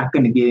 you're not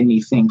going to get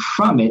anything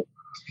from it.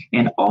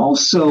 And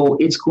also,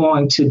 it's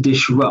going to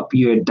disrupt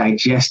your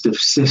digestive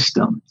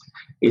system.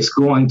 It's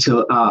going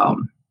to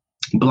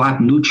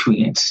block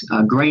nutrients.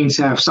 Grains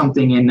have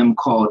something in them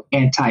called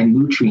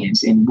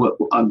anti-nutrients. And what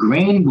a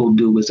grain will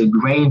do is a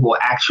grain will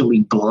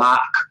actually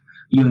block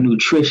your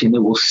nutrition.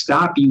 It will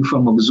stop you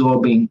from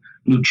absorbing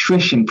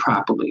nutrition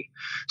properly.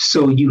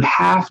 So you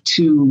have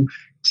to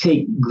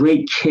take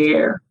great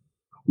care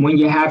when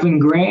you're having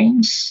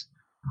grains,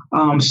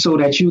 so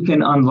that you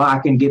can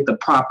unlock and get the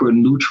proper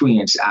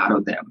nutrients out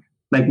of them.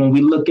 Like when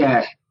we look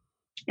at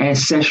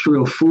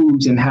ancestral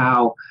foods and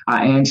how our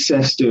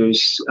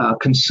ancestors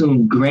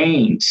consumed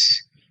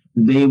grains,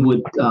 they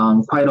would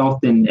quite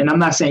often, and I'm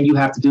not saying you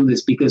have to do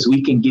this because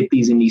we can get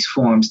these in these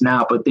forms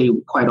now, but they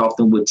quite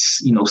often would,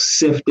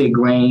 sift their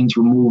grains,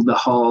 remove the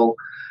hull,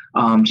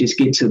 just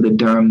get to the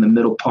germ, the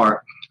middle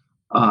part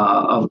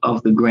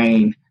of the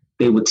grain.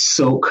 They would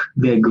soak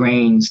their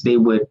grains. They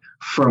would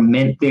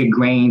ferment their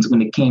grains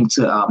when it came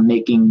to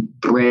making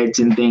breads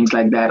and things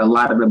like that. A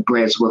lot of the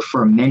breads were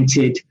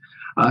fermented.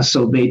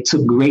 So they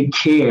took great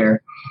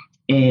care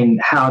in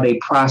how they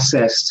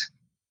processed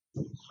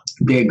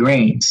their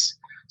grains.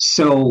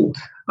 So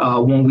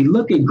when we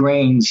look at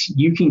grains,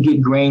 you can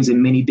get grains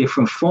in many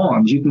different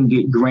forms. You can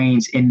get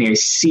grains in their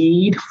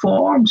seed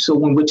form. So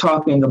when we're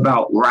talking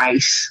about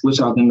rice, we're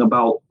talking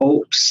about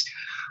oats,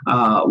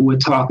 we're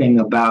talking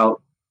about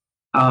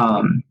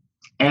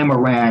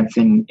amaranth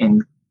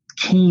and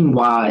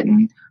quinoa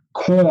and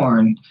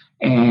corn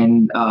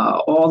and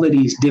all of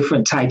these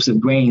different types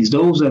of grains.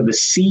 Those are the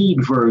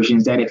seed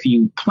versions that if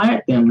you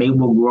plant them, they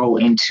will grow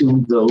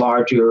into the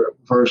larger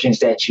versions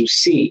that you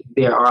see.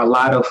 There are a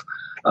lot of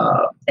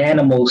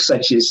animals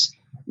such as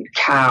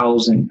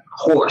cows and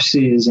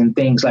horses and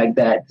things like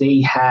that.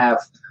 They have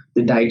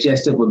the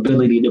digestive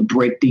ability to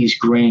break these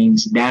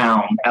grains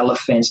down.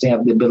 Elephants, they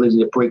have the ability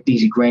to break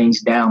these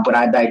grains down, but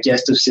our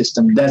digestive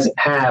system doesn't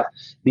have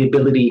the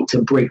ability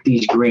to break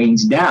these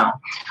grains down.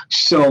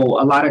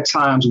 So a lot of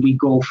times we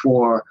go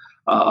for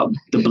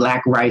the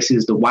black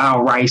rices, the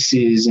wild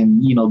rices,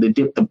 and,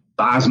 the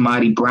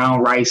basmati brown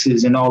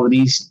rices and all of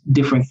these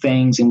different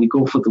things. And we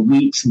go for the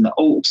wheats and the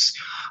oats.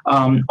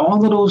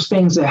 All of those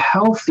things are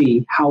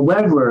healthy.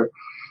 However,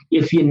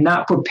 if you're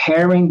not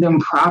preparing them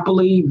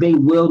properly, they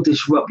will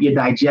disrupt your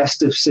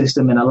digestive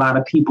system. And a lot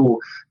of people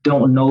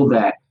don't know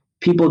that.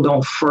 People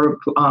don't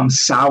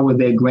sour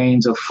their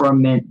grains or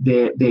ferment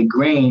their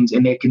grains,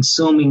 and they're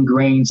consuming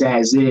grains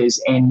as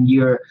is, and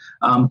you're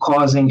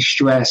causing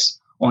stress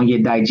on your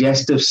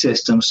digestive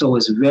system. So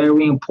it's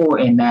very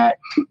important that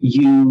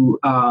you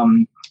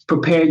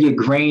prepare your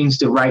grains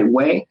the right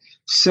way.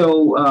 So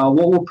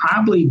what we'll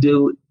probably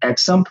do at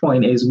some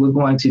point is we're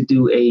going to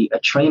do a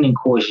training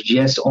course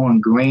just on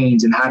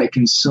grains and how to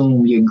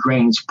consume your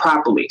grains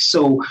properly.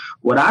 So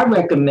what I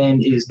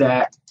recommend is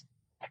that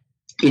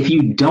if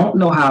you don't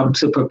know how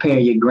to prepare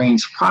your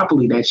grains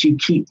properly, that you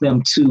keep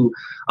them to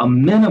a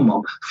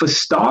minimum. For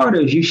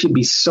starters, you should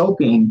be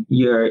soaking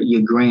your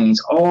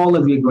grains, all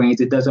of your grains.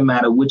 It doesn't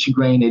matter which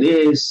grain it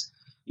is.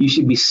 you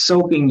should be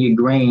soaking your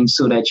grains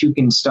so that you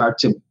can start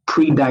to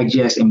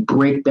pre-digest and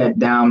break that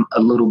down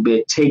a little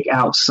bit, take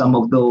out some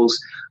of those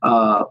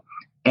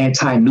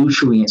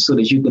anti-nutrients so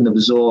that you can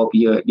absorb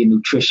your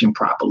nutrition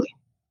properly.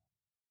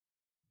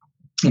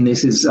 And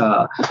this is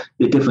the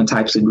different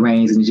types of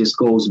grains, and it just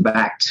goes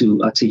back to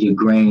your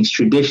grains.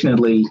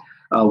 Traditionally,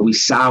 we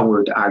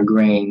soured our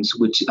grains,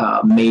 which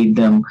made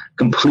them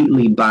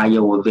completely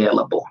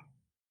bioavailable.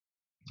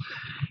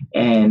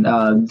 And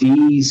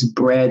these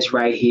breads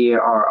right here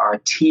are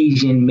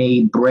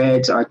artisan-made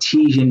breads.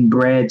 Artisan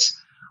breads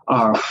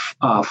are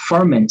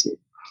fermented.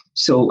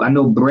 So I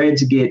know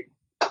breads get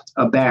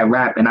a bad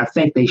rap, and I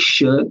think they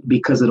should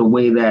because of the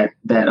way that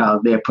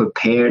they're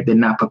prepared. They're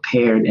not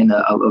prepared in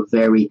a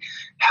very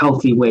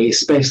healthy way,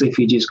 especially if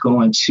you're just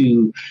going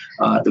to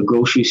the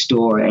grocery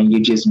store and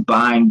you're just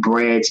buying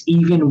breads.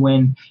 Even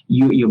when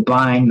you're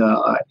buying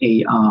a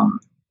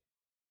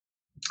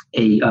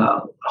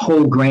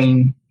whole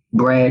grain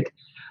bread,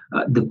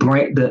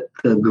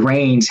 the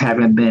grains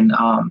haven't been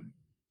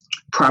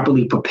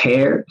properly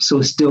prepared, so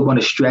it's still going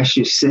to stress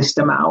your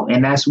system out,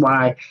 and that's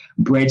why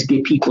breads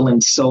get people in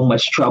so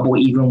much trouble,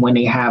 even when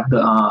they have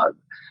the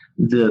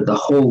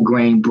whole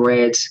grain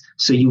breads.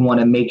 So you want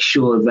to make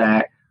sure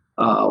that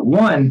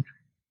one,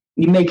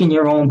 you're making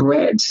your own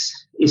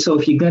breads. So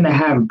if you're going to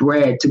have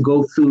bread, to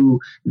go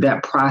through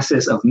that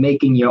process of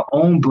making your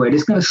own bread,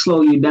 it's going to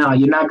slow you down.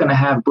 You're not going to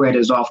have bread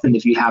as often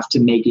if you have to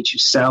make it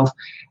yourself.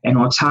 And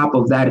on top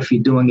of that, if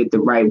you're doing it the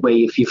right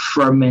way, if you're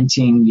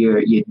fermenting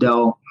your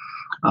dough,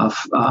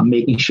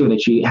 making sure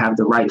that you have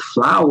the right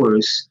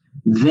flours,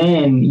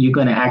 then you're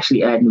going to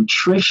actually add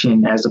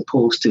nutrition as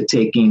opposed to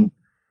taking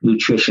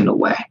nutrition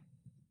away.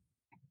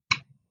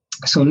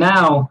 So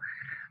now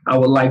I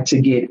would like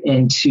to get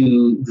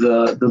into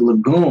the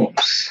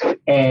legumes.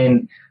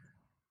 And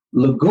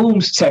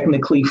legumes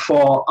technically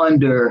fall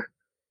under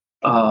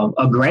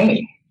a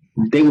grain.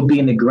 They would be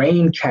in the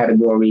grain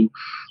category.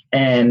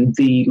 And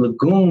the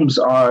legumes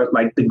are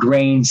like the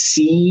grain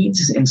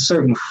seeds and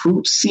certain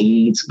fruit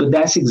seeds, but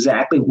that's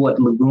exactly what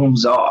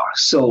legumes are.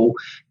 So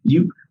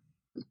you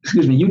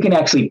can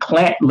actually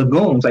plant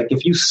legumes. Like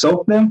if you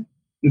soak them,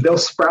 they'll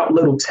sprout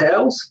little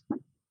tails,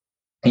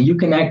 and you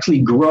can actually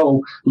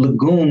grow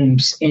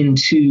legumes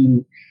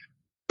into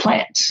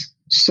plants.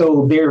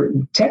 So they're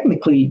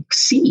technically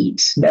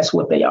seeds. That's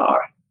what they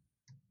are.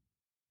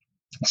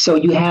 So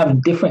you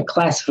have different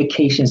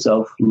classifications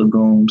of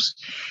legumes.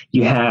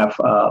 You have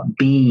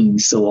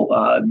beans. So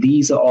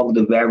these are all of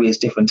the various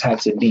different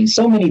types of beans.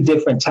 So many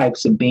different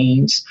types of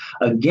beans.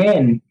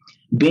 Again,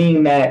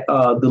 being that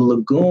the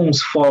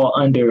legumes fall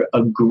under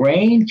a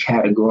grain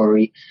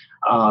category,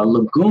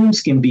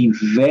 legumes can be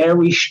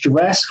very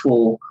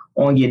stressful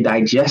on your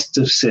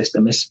digestive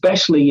system,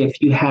 especially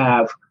if you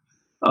have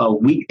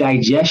weak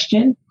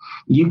digestion.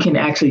 You can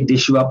actually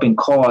disrupt and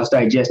cause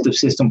digestive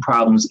system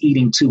problems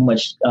eating too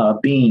much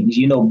beans.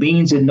 You know,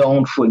 beans are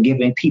known for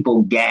giving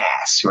people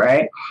gas,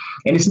 right?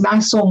 And it's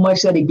not so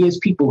much that it gives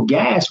people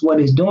gas. What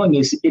it's doing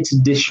is it's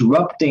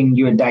disrupting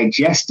your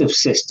digestive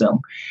system,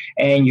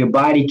 and your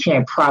body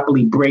can't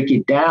properly break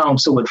it down.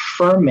 So it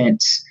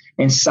ferments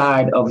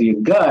inside of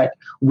your gut,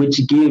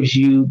 which gives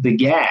you the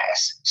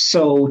gas.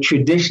 So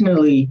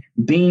traditionally,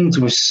 beans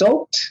were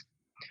soaked,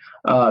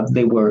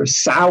 they were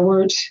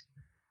soured,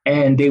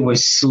 and they were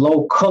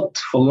slow cooked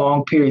for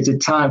long periods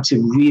of time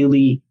to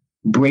really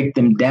break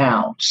them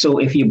down. So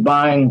if you're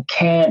buying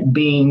canned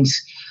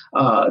beans,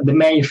 the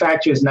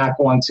manufacturer is not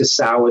going to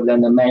sour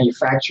them. The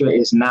manufacturer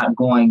is not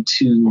going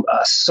to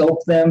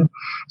soak them.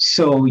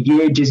 So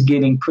you're just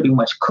getting pretty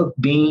much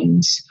cooked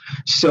beans.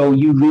 So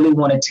you really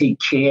want to take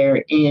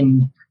care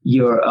in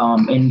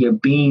your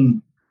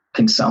bean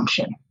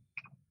consumption.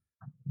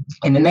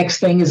 And the next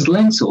thing is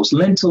lentils.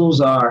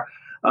 Lentils are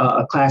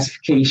a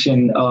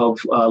classification of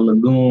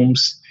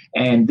legumes,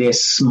 and they're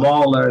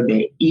smaller,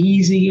 they're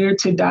easier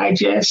to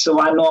digest.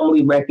 So I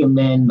normally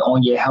recommend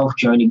on your health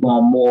journey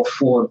going more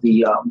for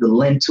the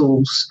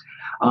lentils.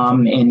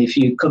 And if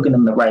you're cooking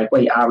them the right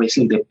way,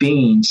 obviously the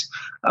beans.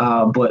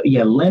 But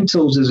yeah,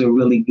 lentils is a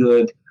really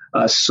good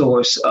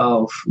source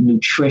of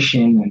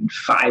nutrition and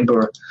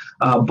fiber.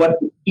 But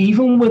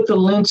even with the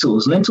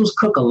lentils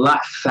cook a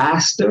lot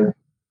faster.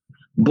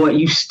 But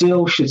you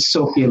still should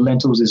soak your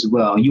lentils as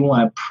well. You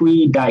want to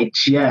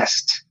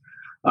pre-digest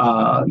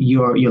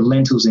your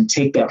lentils and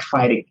take that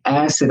phytic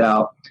acid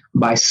out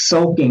by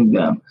soaking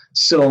them.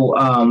 So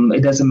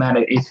it doesn't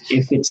matter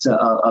if it's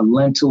a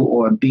lentil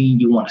or a bean,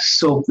 you want to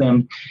soak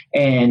them.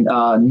 And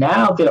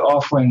now they're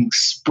offering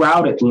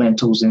sprouted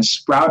lentils and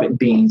sprouted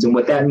beans. And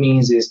what that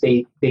means is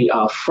they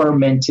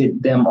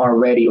fermented them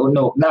already. Or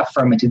no, not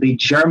fermented. They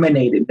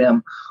germinated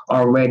them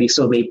already.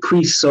 So they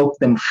pre-soak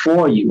them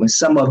for you. And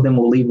some of them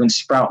will even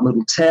sprout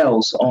little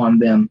tails on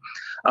them.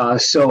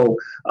 So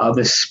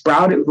the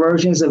sprouted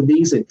versions of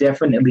these are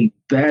definitely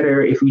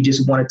better if you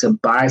just wanted to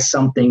buy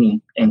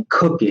something and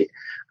cook it.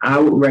 I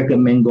would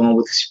recommend going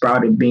with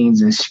sprouted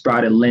beans and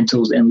sprouted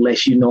lentils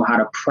unless you know how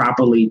to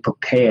properly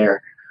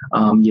prepare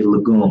your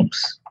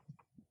legumes.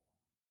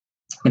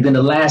 And then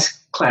the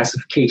last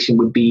classification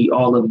would be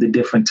all of the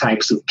different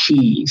types of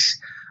peas.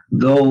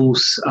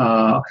 Those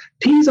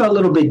peas are a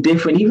little bit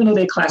different, even though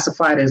they're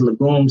classified as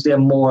legumes. They're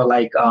more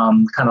like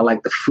kind of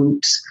like the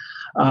fruits,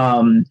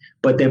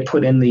 but they're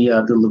put in the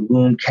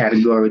legume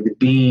category.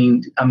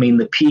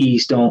 The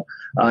peas don't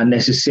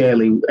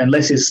necessarily,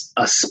 unless it's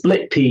a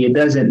split pea, it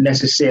doesn't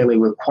necessarily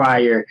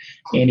require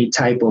any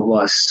type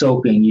of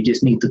soaking. You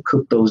just need to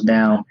cook those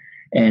down,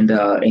 and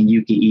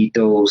you can eat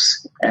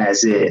those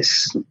as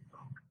is.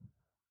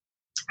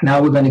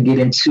 Now we're going to get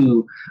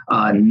into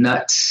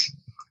nuts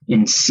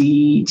and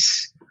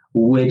seeds,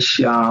 which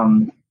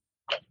can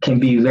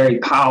be very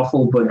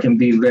powerful, but can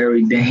be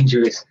very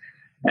dangerous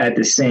at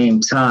the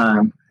same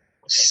time.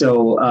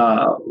 So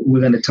we're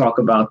going to talk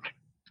about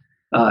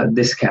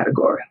this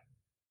category.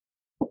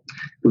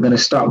 We're going to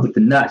start with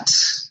the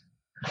nuts.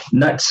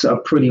 Nuts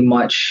are pretty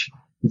much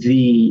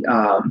the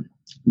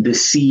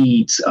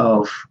seeds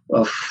of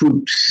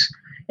fruits,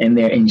 and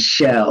they're in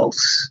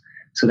shells.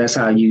 So that's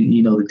how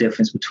you know the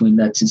difference between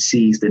nuts and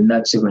seeds. The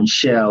nuts are in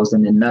shells,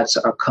 and the nuts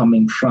are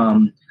coming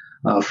from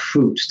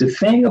fruits. The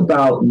thing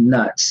about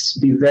nuts,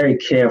 be very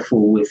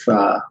careful with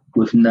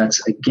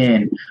nuts.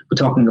 Again, we're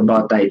talking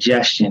about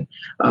digestion,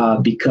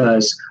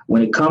 because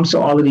when it comes to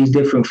all of these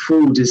different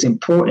foods, it's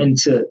important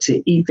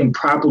to eat them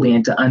properly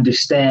and to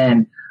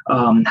understand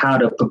how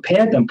to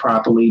prepare them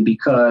properly,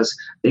 because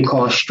they can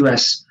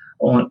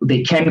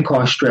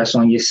cause stress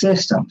on your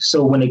system.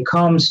 So when it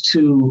comes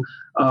to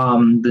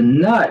the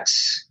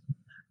nuts,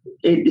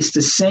 it's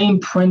the same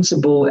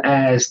principle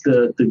as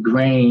the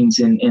grains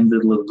and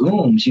the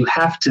legumes. You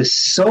have to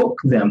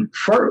soak them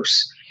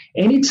first.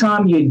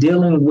 Anytime you're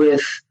dealing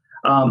with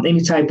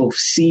any type of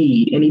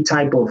seed, any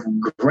type of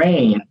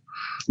grain,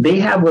 they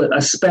have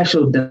a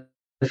special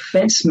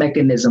defense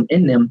mechanism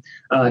in them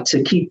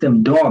to keep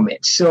them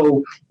dormant.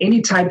 So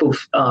any type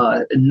of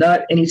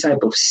nut, any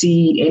type of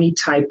seed, any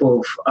type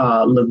of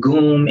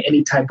legume,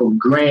 any type of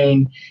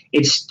grain,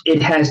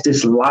 it has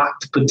this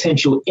locked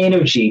potential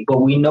energy,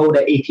 but we know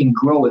that it can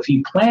grow. If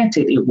you plant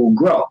it, it will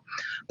grow.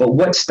 But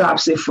what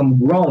stops it from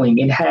growing?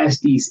 It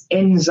has these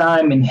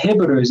enzyme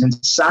inhibitors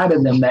inside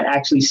of them that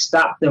actually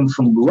stop them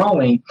from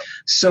growing,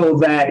 so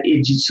that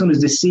as soon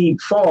as the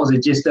seed falls,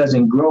 it just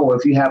doesn't grow.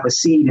 If you have a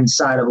seed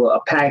inside of a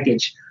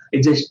package,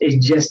 it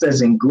just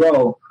doesn't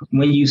grow.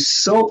 When you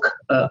soak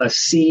a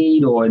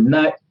seed or a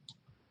nut,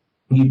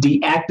 you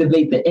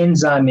deactivate the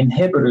enzyme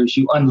inhibitors,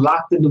 you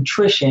unlock the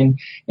nutrition,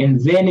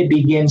 and then it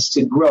begins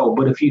to grow.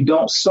 But if you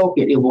don't soak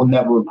it, it will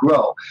never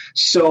grow.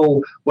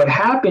 So what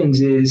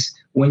happens is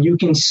when you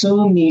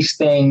consume these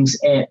things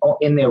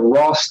in their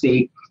raw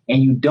state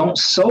and you don't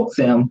soak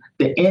them,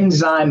 the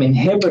enzyme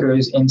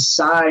inhibitors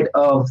inside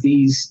of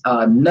these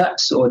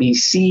nuts or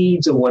these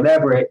seeds or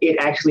whatever, it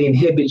actually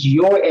inhibits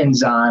your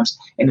enzymes,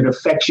 and it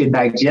affects your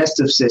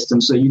digestive system.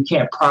 So you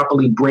can't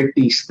properly break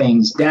these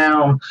things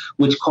down,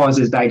 which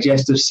causes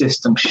digestive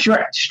system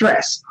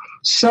stress.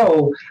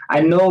 So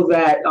I know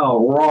that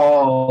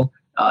raw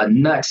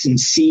nuts and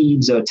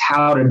seeds are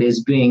touted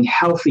as being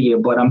healthier,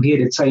 but I'm here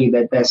to tell you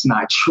that that's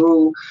not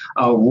true.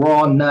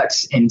 Raw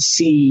nuts and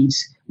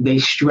seeds, they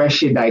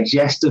stress your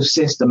digestive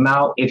system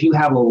out. If you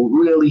have a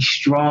really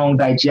strong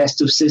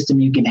digestive system,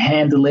 you can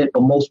handle it,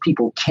 but most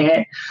people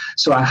can't.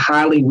 So I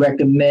highly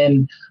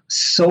recommend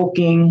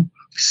soaking,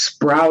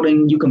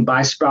 sprouting. You can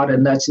buy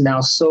sprouted nuts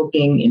now,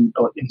 soaking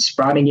and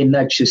sprouting your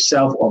nuts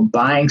yourself, or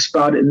buying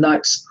sprouted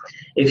nuts.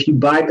 If you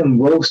buy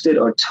them roasted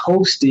or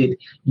toasted,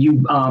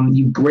 you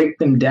break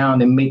them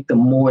down and make them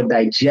more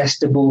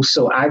digestible.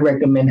 So I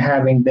recommend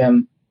having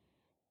them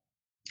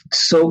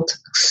soaked,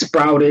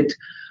 sprouted,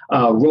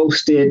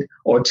 roasted,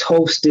 or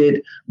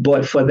toasted.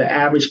 But for the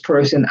average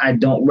person, I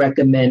don't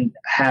recommend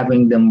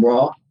having them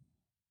raw.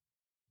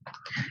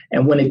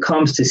 And when it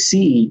comes to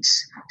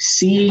seeds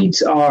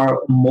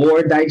are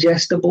more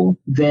digestible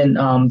than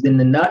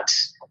the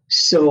nuts.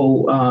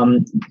 So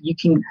you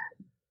can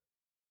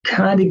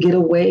kind of get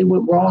away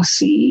with raw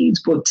seeds,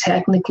 but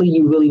technically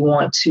you really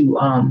want to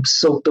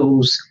soak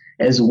those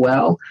as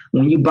well.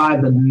 When you buy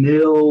the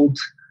milled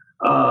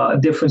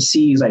different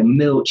seeds like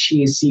milled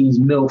chia seeds,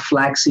 milled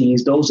flax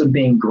seeds, those are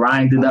being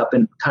grinded up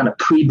and kind of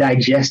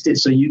pre-digested,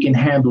 so you can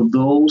handle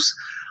those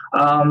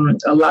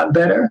a lot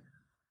better.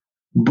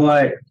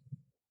 But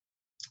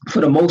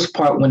for the most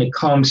part, when it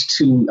comes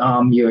to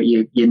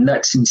your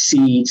nuts and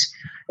seeds,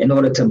 in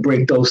order to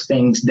break those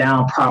things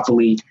down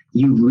properly,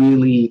 you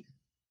really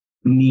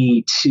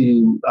need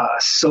to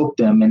soak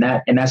them, and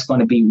that's going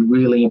to be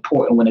really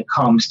important when it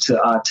comes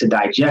to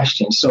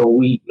digestion.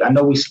 So I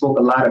know we spoke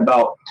a lot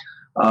about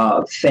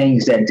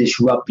things that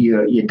disrupt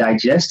your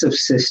digestive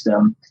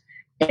system,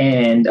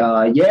 and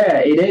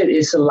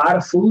it's a lot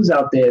of foods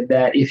out there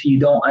that if you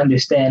don't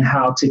understand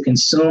how to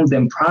consume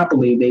them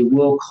properly, they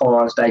will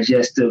cause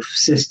digestive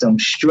system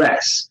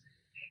stress.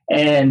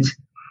 And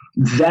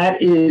that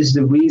is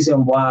the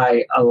reason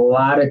why a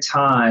lot of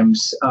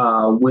times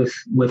with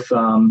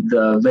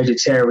the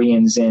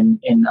vegetarians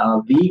and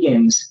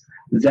vegans,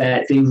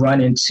 that they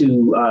run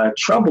into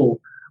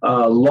trouble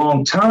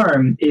long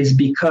term is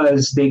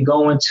because they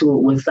go into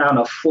it without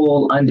a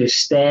full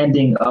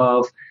understanding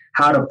of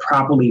how to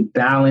properly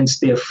balance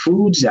their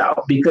foods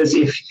out. Because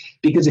if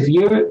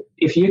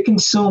you're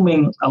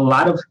consuming a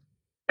lot of,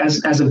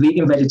 as a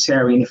vegan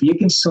vegetarian, if you're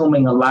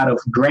consuming a lot of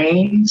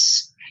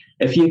grains,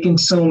 if you're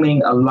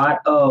consuming a lot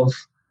of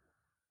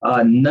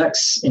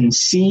nuts and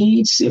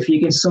seeds, if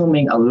you're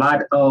consuming a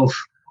lot of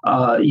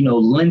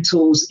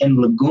lentils and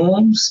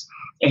legumes,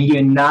 and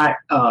you're not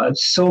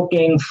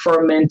soaking,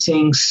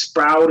 fermenting,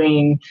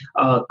 sprouting,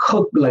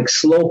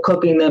 slow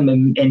cooking them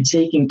and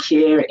taking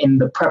care in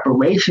the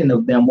preparation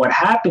of them, what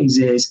happens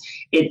is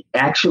it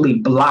actually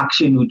blocks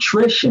your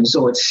nutrition.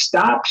 So it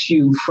stops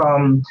you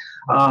from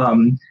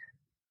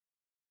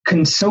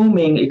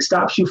consuming, it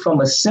stops you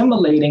from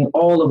assimilating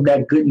all of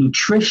that good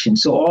nutrition.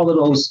 So all of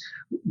those,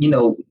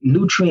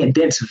 nutrient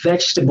dense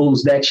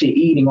vegetables that you're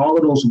eating, all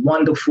of those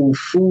wonderful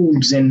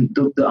foods and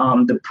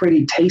the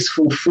pretty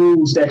tasteful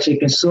foods that you're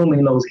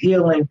consuming, those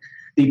healing,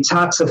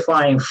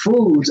 detoxifying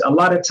foods, a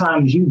lot of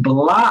times you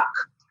block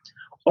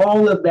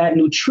all of that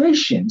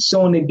nutrition.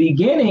 So in the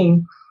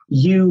beginning,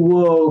 you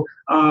will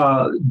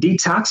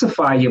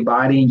detoxify your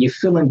body and you're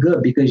feeling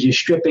good because you're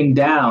stripping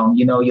down,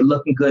 you're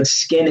looking good,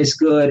 skin is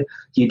good,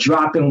 you're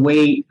dropping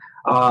weight,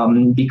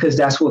 because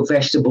that's what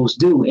vegetables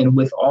do. And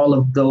with all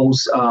of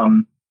those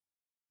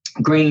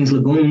grains,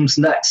 legumes,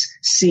 nuts,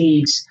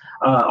 seeds,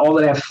 all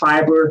of that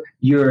fiber,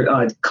 you're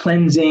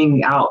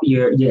cleansing out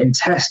your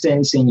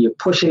intestines and you're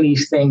pushing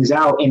these things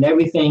out and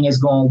everything is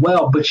going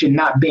well, but you're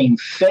not being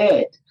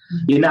fed.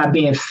 You're not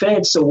being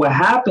fed. So what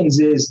happens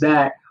is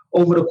that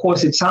over the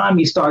course of time,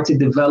 you start to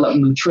develop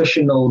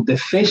nutritional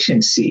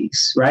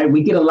deficiencies, right?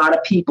 We get a lot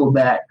of people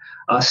that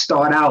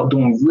start out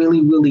doing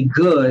really, really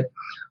good.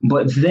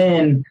 But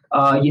then,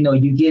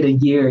 you get a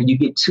year, you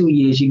get 2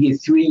 years, you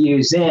get 3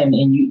 years in,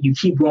 and you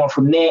keep going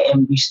from there.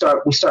 And we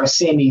start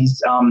seeing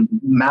these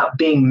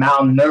being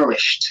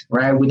malnourished,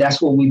 right?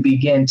 That's what we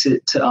begin to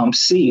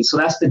see. So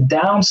that's the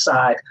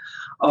downside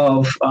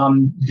of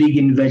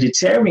vegan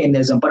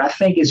vegetarianism. But I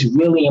think it's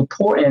really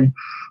important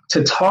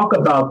to talk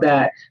about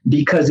that,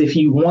 because if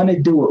you want to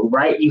do it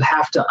right, you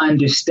have to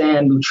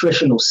understand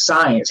nutritional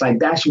science. Like,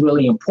 that's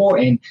really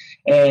important.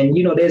 And,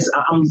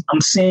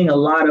 I'm seeing a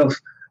lot of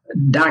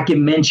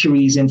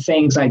documentaries and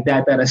things like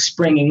that are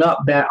springing up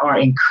that are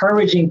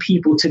encouraging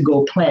people to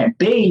go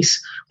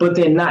plant-based, but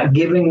they're not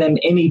giving them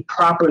any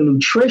proper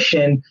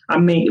nutrition.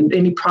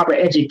 Any proper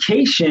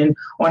education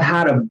on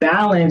how to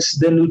balance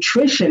the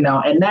nutrition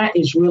now. And that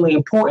is really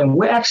important.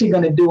 We're actually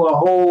going to do a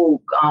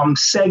whole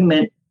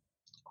segment,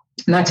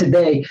 not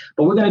today,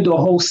 but we're going to do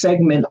a whole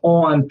segment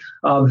on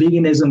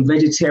veganism,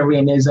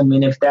 vegetarianism,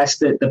 and if that's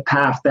the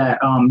path that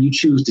you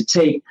choose to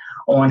take,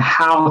 on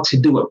how to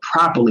do it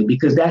properly,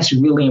 because that's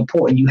really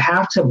important. You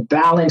have to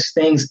balance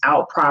things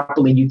out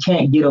properly. You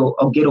can't get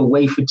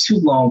away for too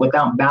long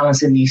without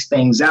balancing these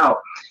things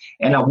out.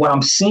 And what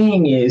I'm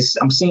seeing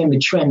the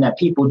trend that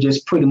people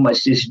just pretty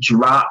much just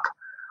drop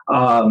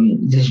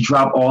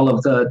all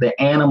of the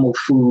animal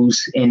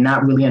foods and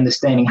not really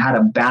understanding how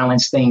to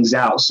balance things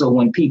out. So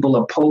when people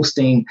are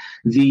posting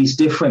these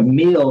different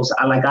meals,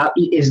 I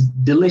eat as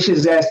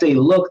delicious as they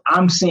look,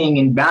 I'm seeing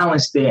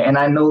imbalance there. And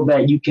I know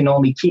that you can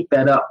only keep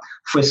that up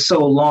for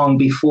so long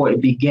before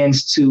it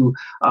begins to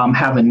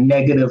have a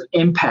negative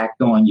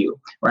impact on you,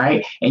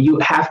 right? And you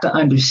have to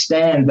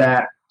understand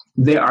that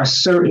there are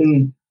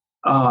certain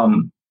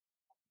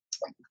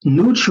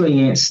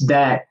nutrients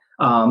that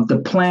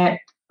the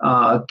plant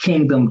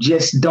kingdom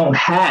just don't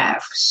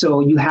have.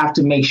 So you have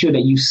to make sure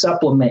that you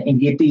supplement and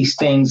get these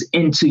things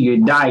into your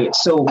diet.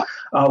 So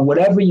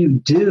whatever you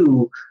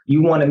do,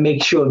 you want to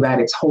make sure that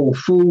it's whole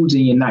foods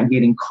and you're not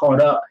getting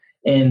caught up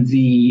in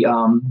the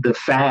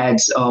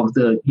fads of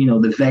the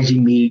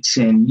veggie meats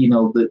and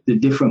the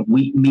different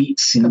wheat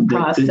meats and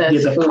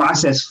the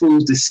processed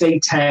foods, the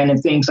seitan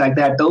and things like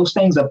that. Those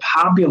things are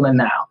popular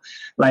now.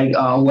 Like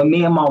when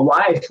me and my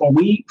wife, when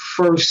we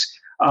first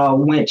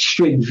went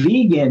strict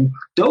vegan,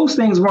 those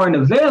things weren't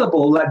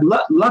available. Like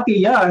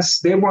lucky us,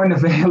 they weren't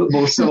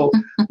available. So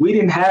we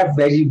didn't have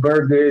veggie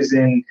burgers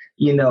and,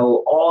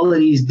 all of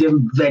these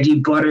different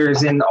veggie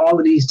butters and all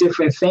of these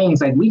different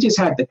things. Like, we just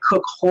had to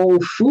cook whole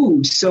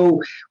food.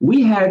 So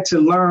we had to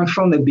learn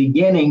from the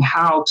beginning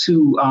how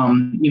to,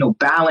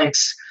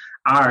 balance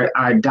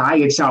our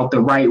diets out the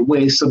right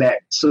way so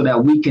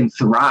that we can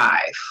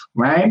thrive,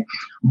 right?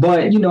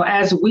 But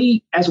as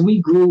we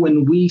grew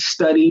and we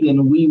studied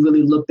and we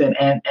really looked at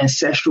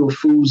ancestral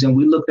foods and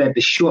we looked at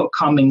the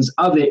shortcomings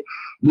of it,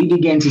 we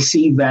began to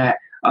see that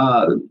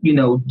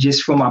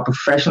just from our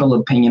professional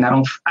opinion,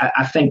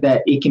 I think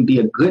that it can be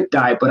a good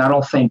diet, but I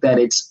don't think that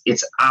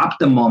it's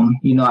optimum.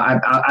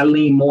 I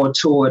lean more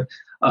toward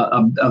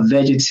a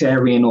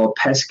vegetarian or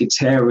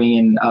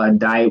pescatarian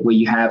diet where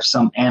you have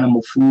some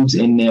animal foods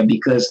in there,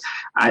 because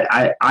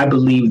I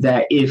believe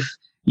that if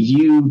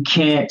you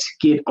can't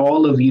get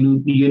all of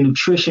your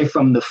nutrition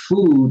from the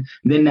food,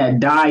 then that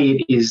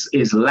diet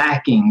is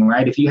lacking,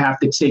 right? If you have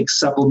to take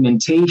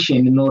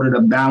supplementation in order to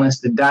balance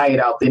the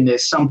diet out, then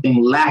there's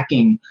something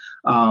lacking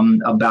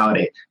about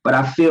it. But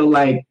I feel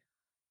like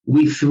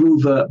we threw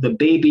the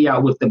baby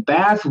out with the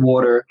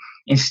bathwater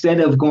instead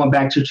of going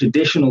back to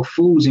traditional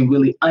foods and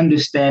really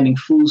understanding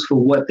foods for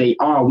what they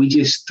are. We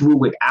just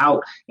threw it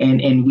out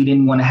and we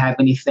didn't want to have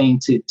anything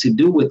to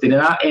do with it.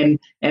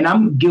 And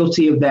I'm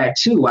guilty of that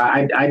too.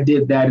 I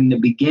did that in the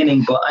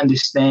beginning, but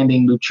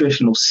understanding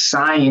nutritional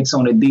science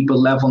on a deeper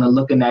level and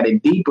looking at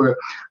it deeper,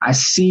 I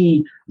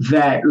see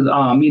that,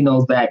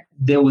 that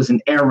there was an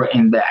error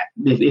in that.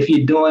 If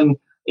you're doing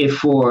it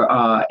for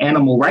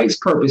animal rights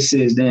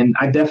purposes, then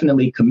I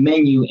definitely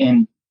commend you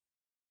and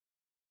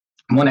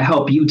want to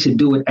help you to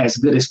do it as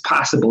good as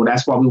possible.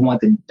 That's why we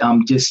want to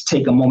just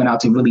take a moment out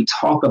to really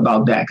talk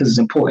about that, because it's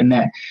important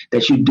that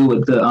you do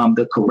it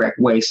the correct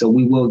way. So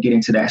we will get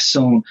into that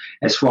soon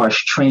as far as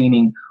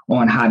training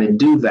on how to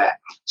do that.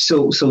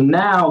 So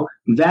now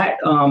that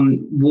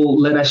will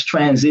let us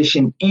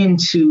transition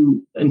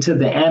into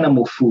the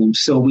animal food.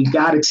 So we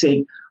got to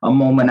take a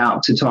moment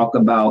out to talk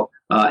about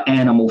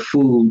animal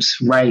foods.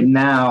 Right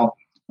now,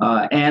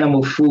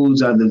 animal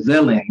foods are the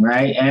villain,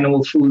 right?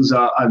 Animal foods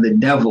are the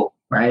devil.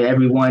 Right,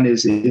 everyone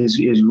is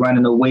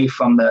running away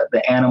from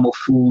the animal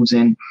foods,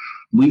 and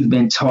we've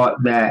been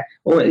taught that,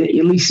 or at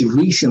least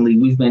recently,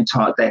 we've been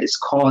taught that it's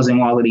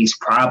causing all of these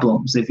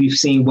problems. If you've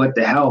seen What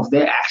the Health,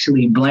 they're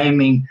actually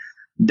blaming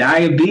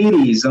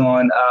diabetes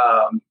on.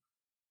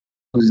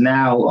 Was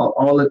now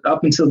all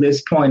up until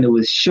this point, it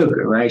was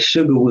sugar. Right,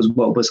 sugar was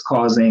what was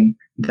causing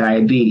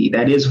diabetes.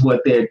 That is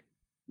what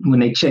when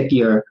they check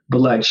your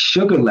blood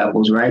sugar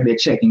levels. Right, they're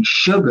checking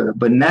sugar,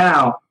 but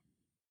now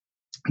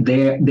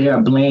they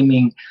are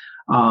blaming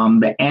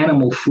the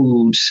animal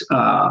foods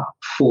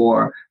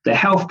for the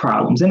health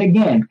problems. And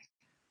again,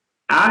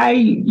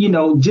 I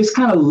just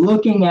kind of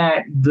looking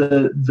at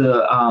the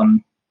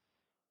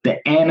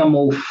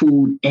animal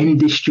food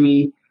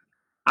industry,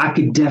 I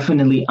could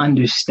definitely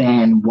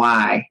understand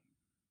why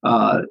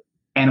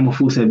animal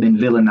foods have been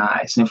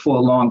villainized, and for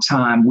a long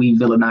time we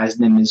villainized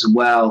them as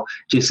well.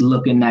 Just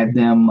looking at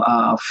them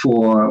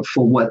for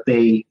what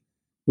they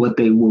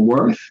were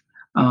worth.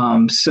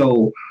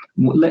 So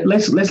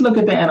let's look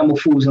at the animal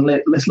foods and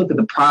let's look at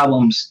the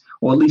problems,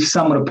 or at least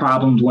some of the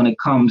problems when it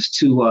comes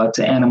to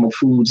animal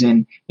foods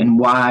and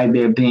why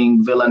they're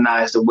being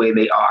villainized the way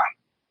they are.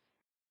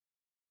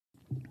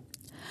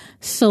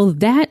 So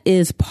that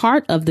is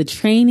part of the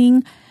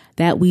training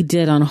that we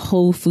did on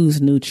Whole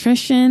Foods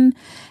Nutrition.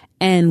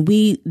 And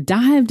we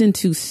dived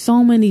into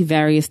so many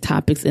various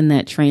topics in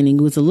that training.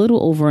 It was a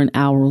little over an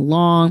hour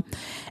long.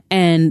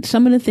 And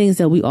some of the things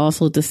that we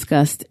also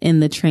discussed in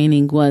the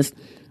training was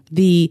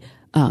the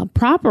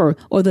proper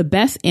or the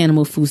best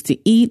animal foods to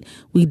eat.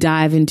 We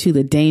dive into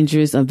the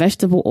dangers of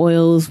vegetable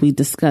oils. We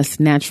discuss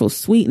natural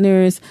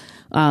sweeteners.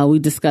 We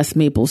discuss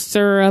maple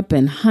syrup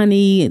and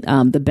honey,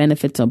 the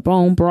benefits of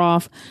bone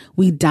broth.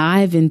 We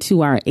dive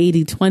into our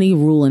 80-20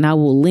 rule, and I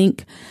will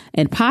link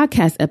a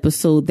podcast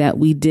episode that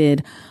we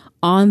did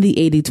on the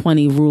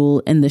 80-20 rule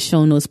in the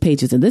show notes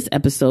pages of this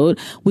episode.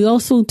 We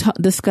also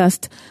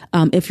discussed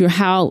if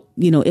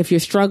you're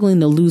struggling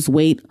to lose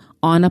weight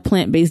on a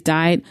plant-based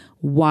diet,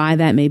 why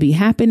that may be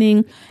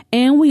happening.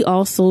 And we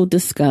also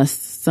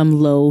discussed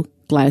some low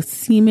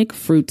glycemic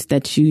fruits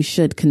that you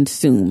should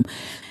consume.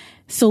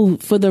 So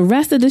for the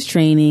rest of this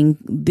training,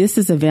 this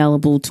is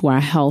available to our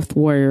Health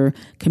Warrior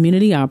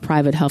community, our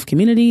private health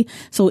community.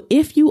 So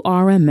if you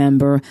are a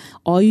member,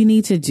 all you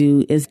need to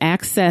do is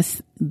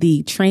access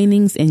the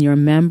trainings in your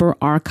member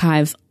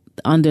archives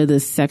under the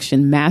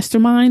section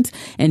Masterminds,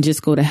 and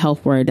just go to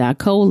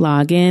healthwarrior.co,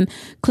 log in,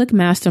 click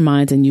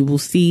Masterminds, and you will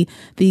see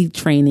the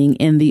training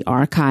in the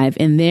archive.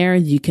 And there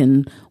you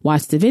can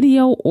watch the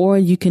video, or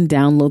you can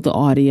download the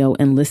audio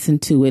and listen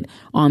to it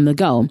on the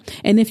go.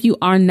 And if you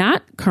are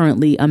not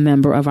currently a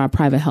member of our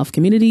private health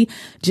community,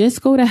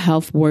 just go to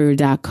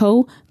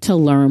healthwarrior.co to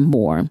learn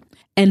more.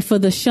 And for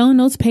the show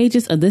notes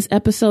pages of this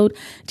episode,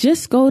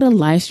 just go to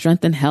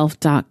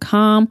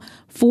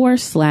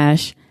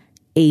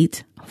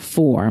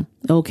lifestrengthandhealth.com/84.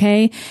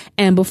 Okay.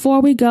 And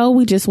before we go,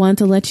 we just wanted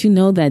to let you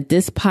know that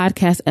this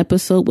podcast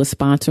episode was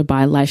sponsored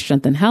by Life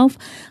Strength and Health.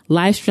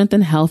 Life Strength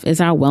and Health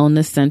is our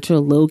wellness center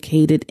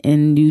located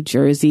in New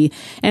Jersey.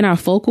 And our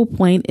focal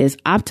point is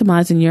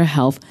optimizing your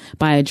health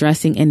by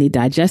addressing any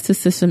digestive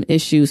system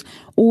issues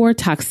or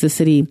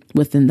toxicity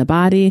within the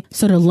body.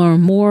 So to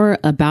learn more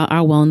about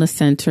our wellness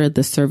center,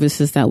 the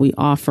services that we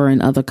offer,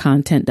 and other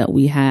content that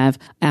we have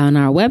on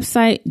our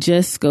website,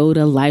 just go to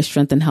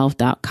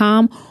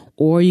lifestrengthandhealth.com.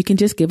 Or you can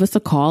just give us a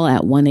call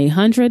at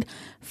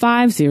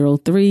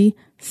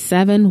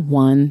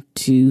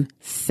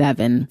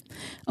 1-800-503-7127.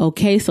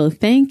 Okay, so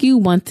thank you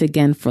once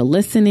again for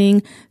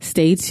listening.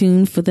 Stay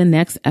tuned for the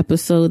next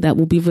episode that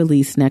will be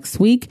released next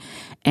week.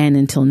 And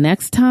until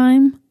next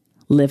time,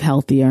 live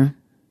healthier.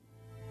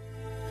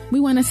 We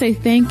want to say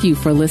thank you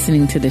for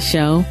listening to the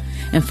show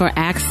and for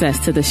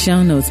access to the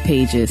show notes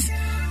pages,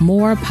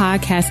 more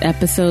podcast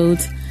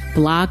episodes,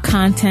 blog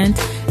content,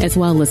 as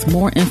well as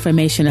more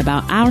information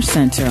about our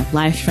center,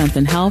 Life Strength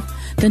and Health,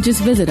 then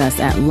just visit us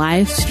at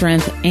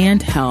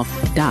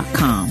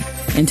lifestrengthandhealth.com.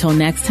 Until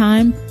next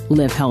time,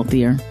 live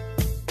healthier.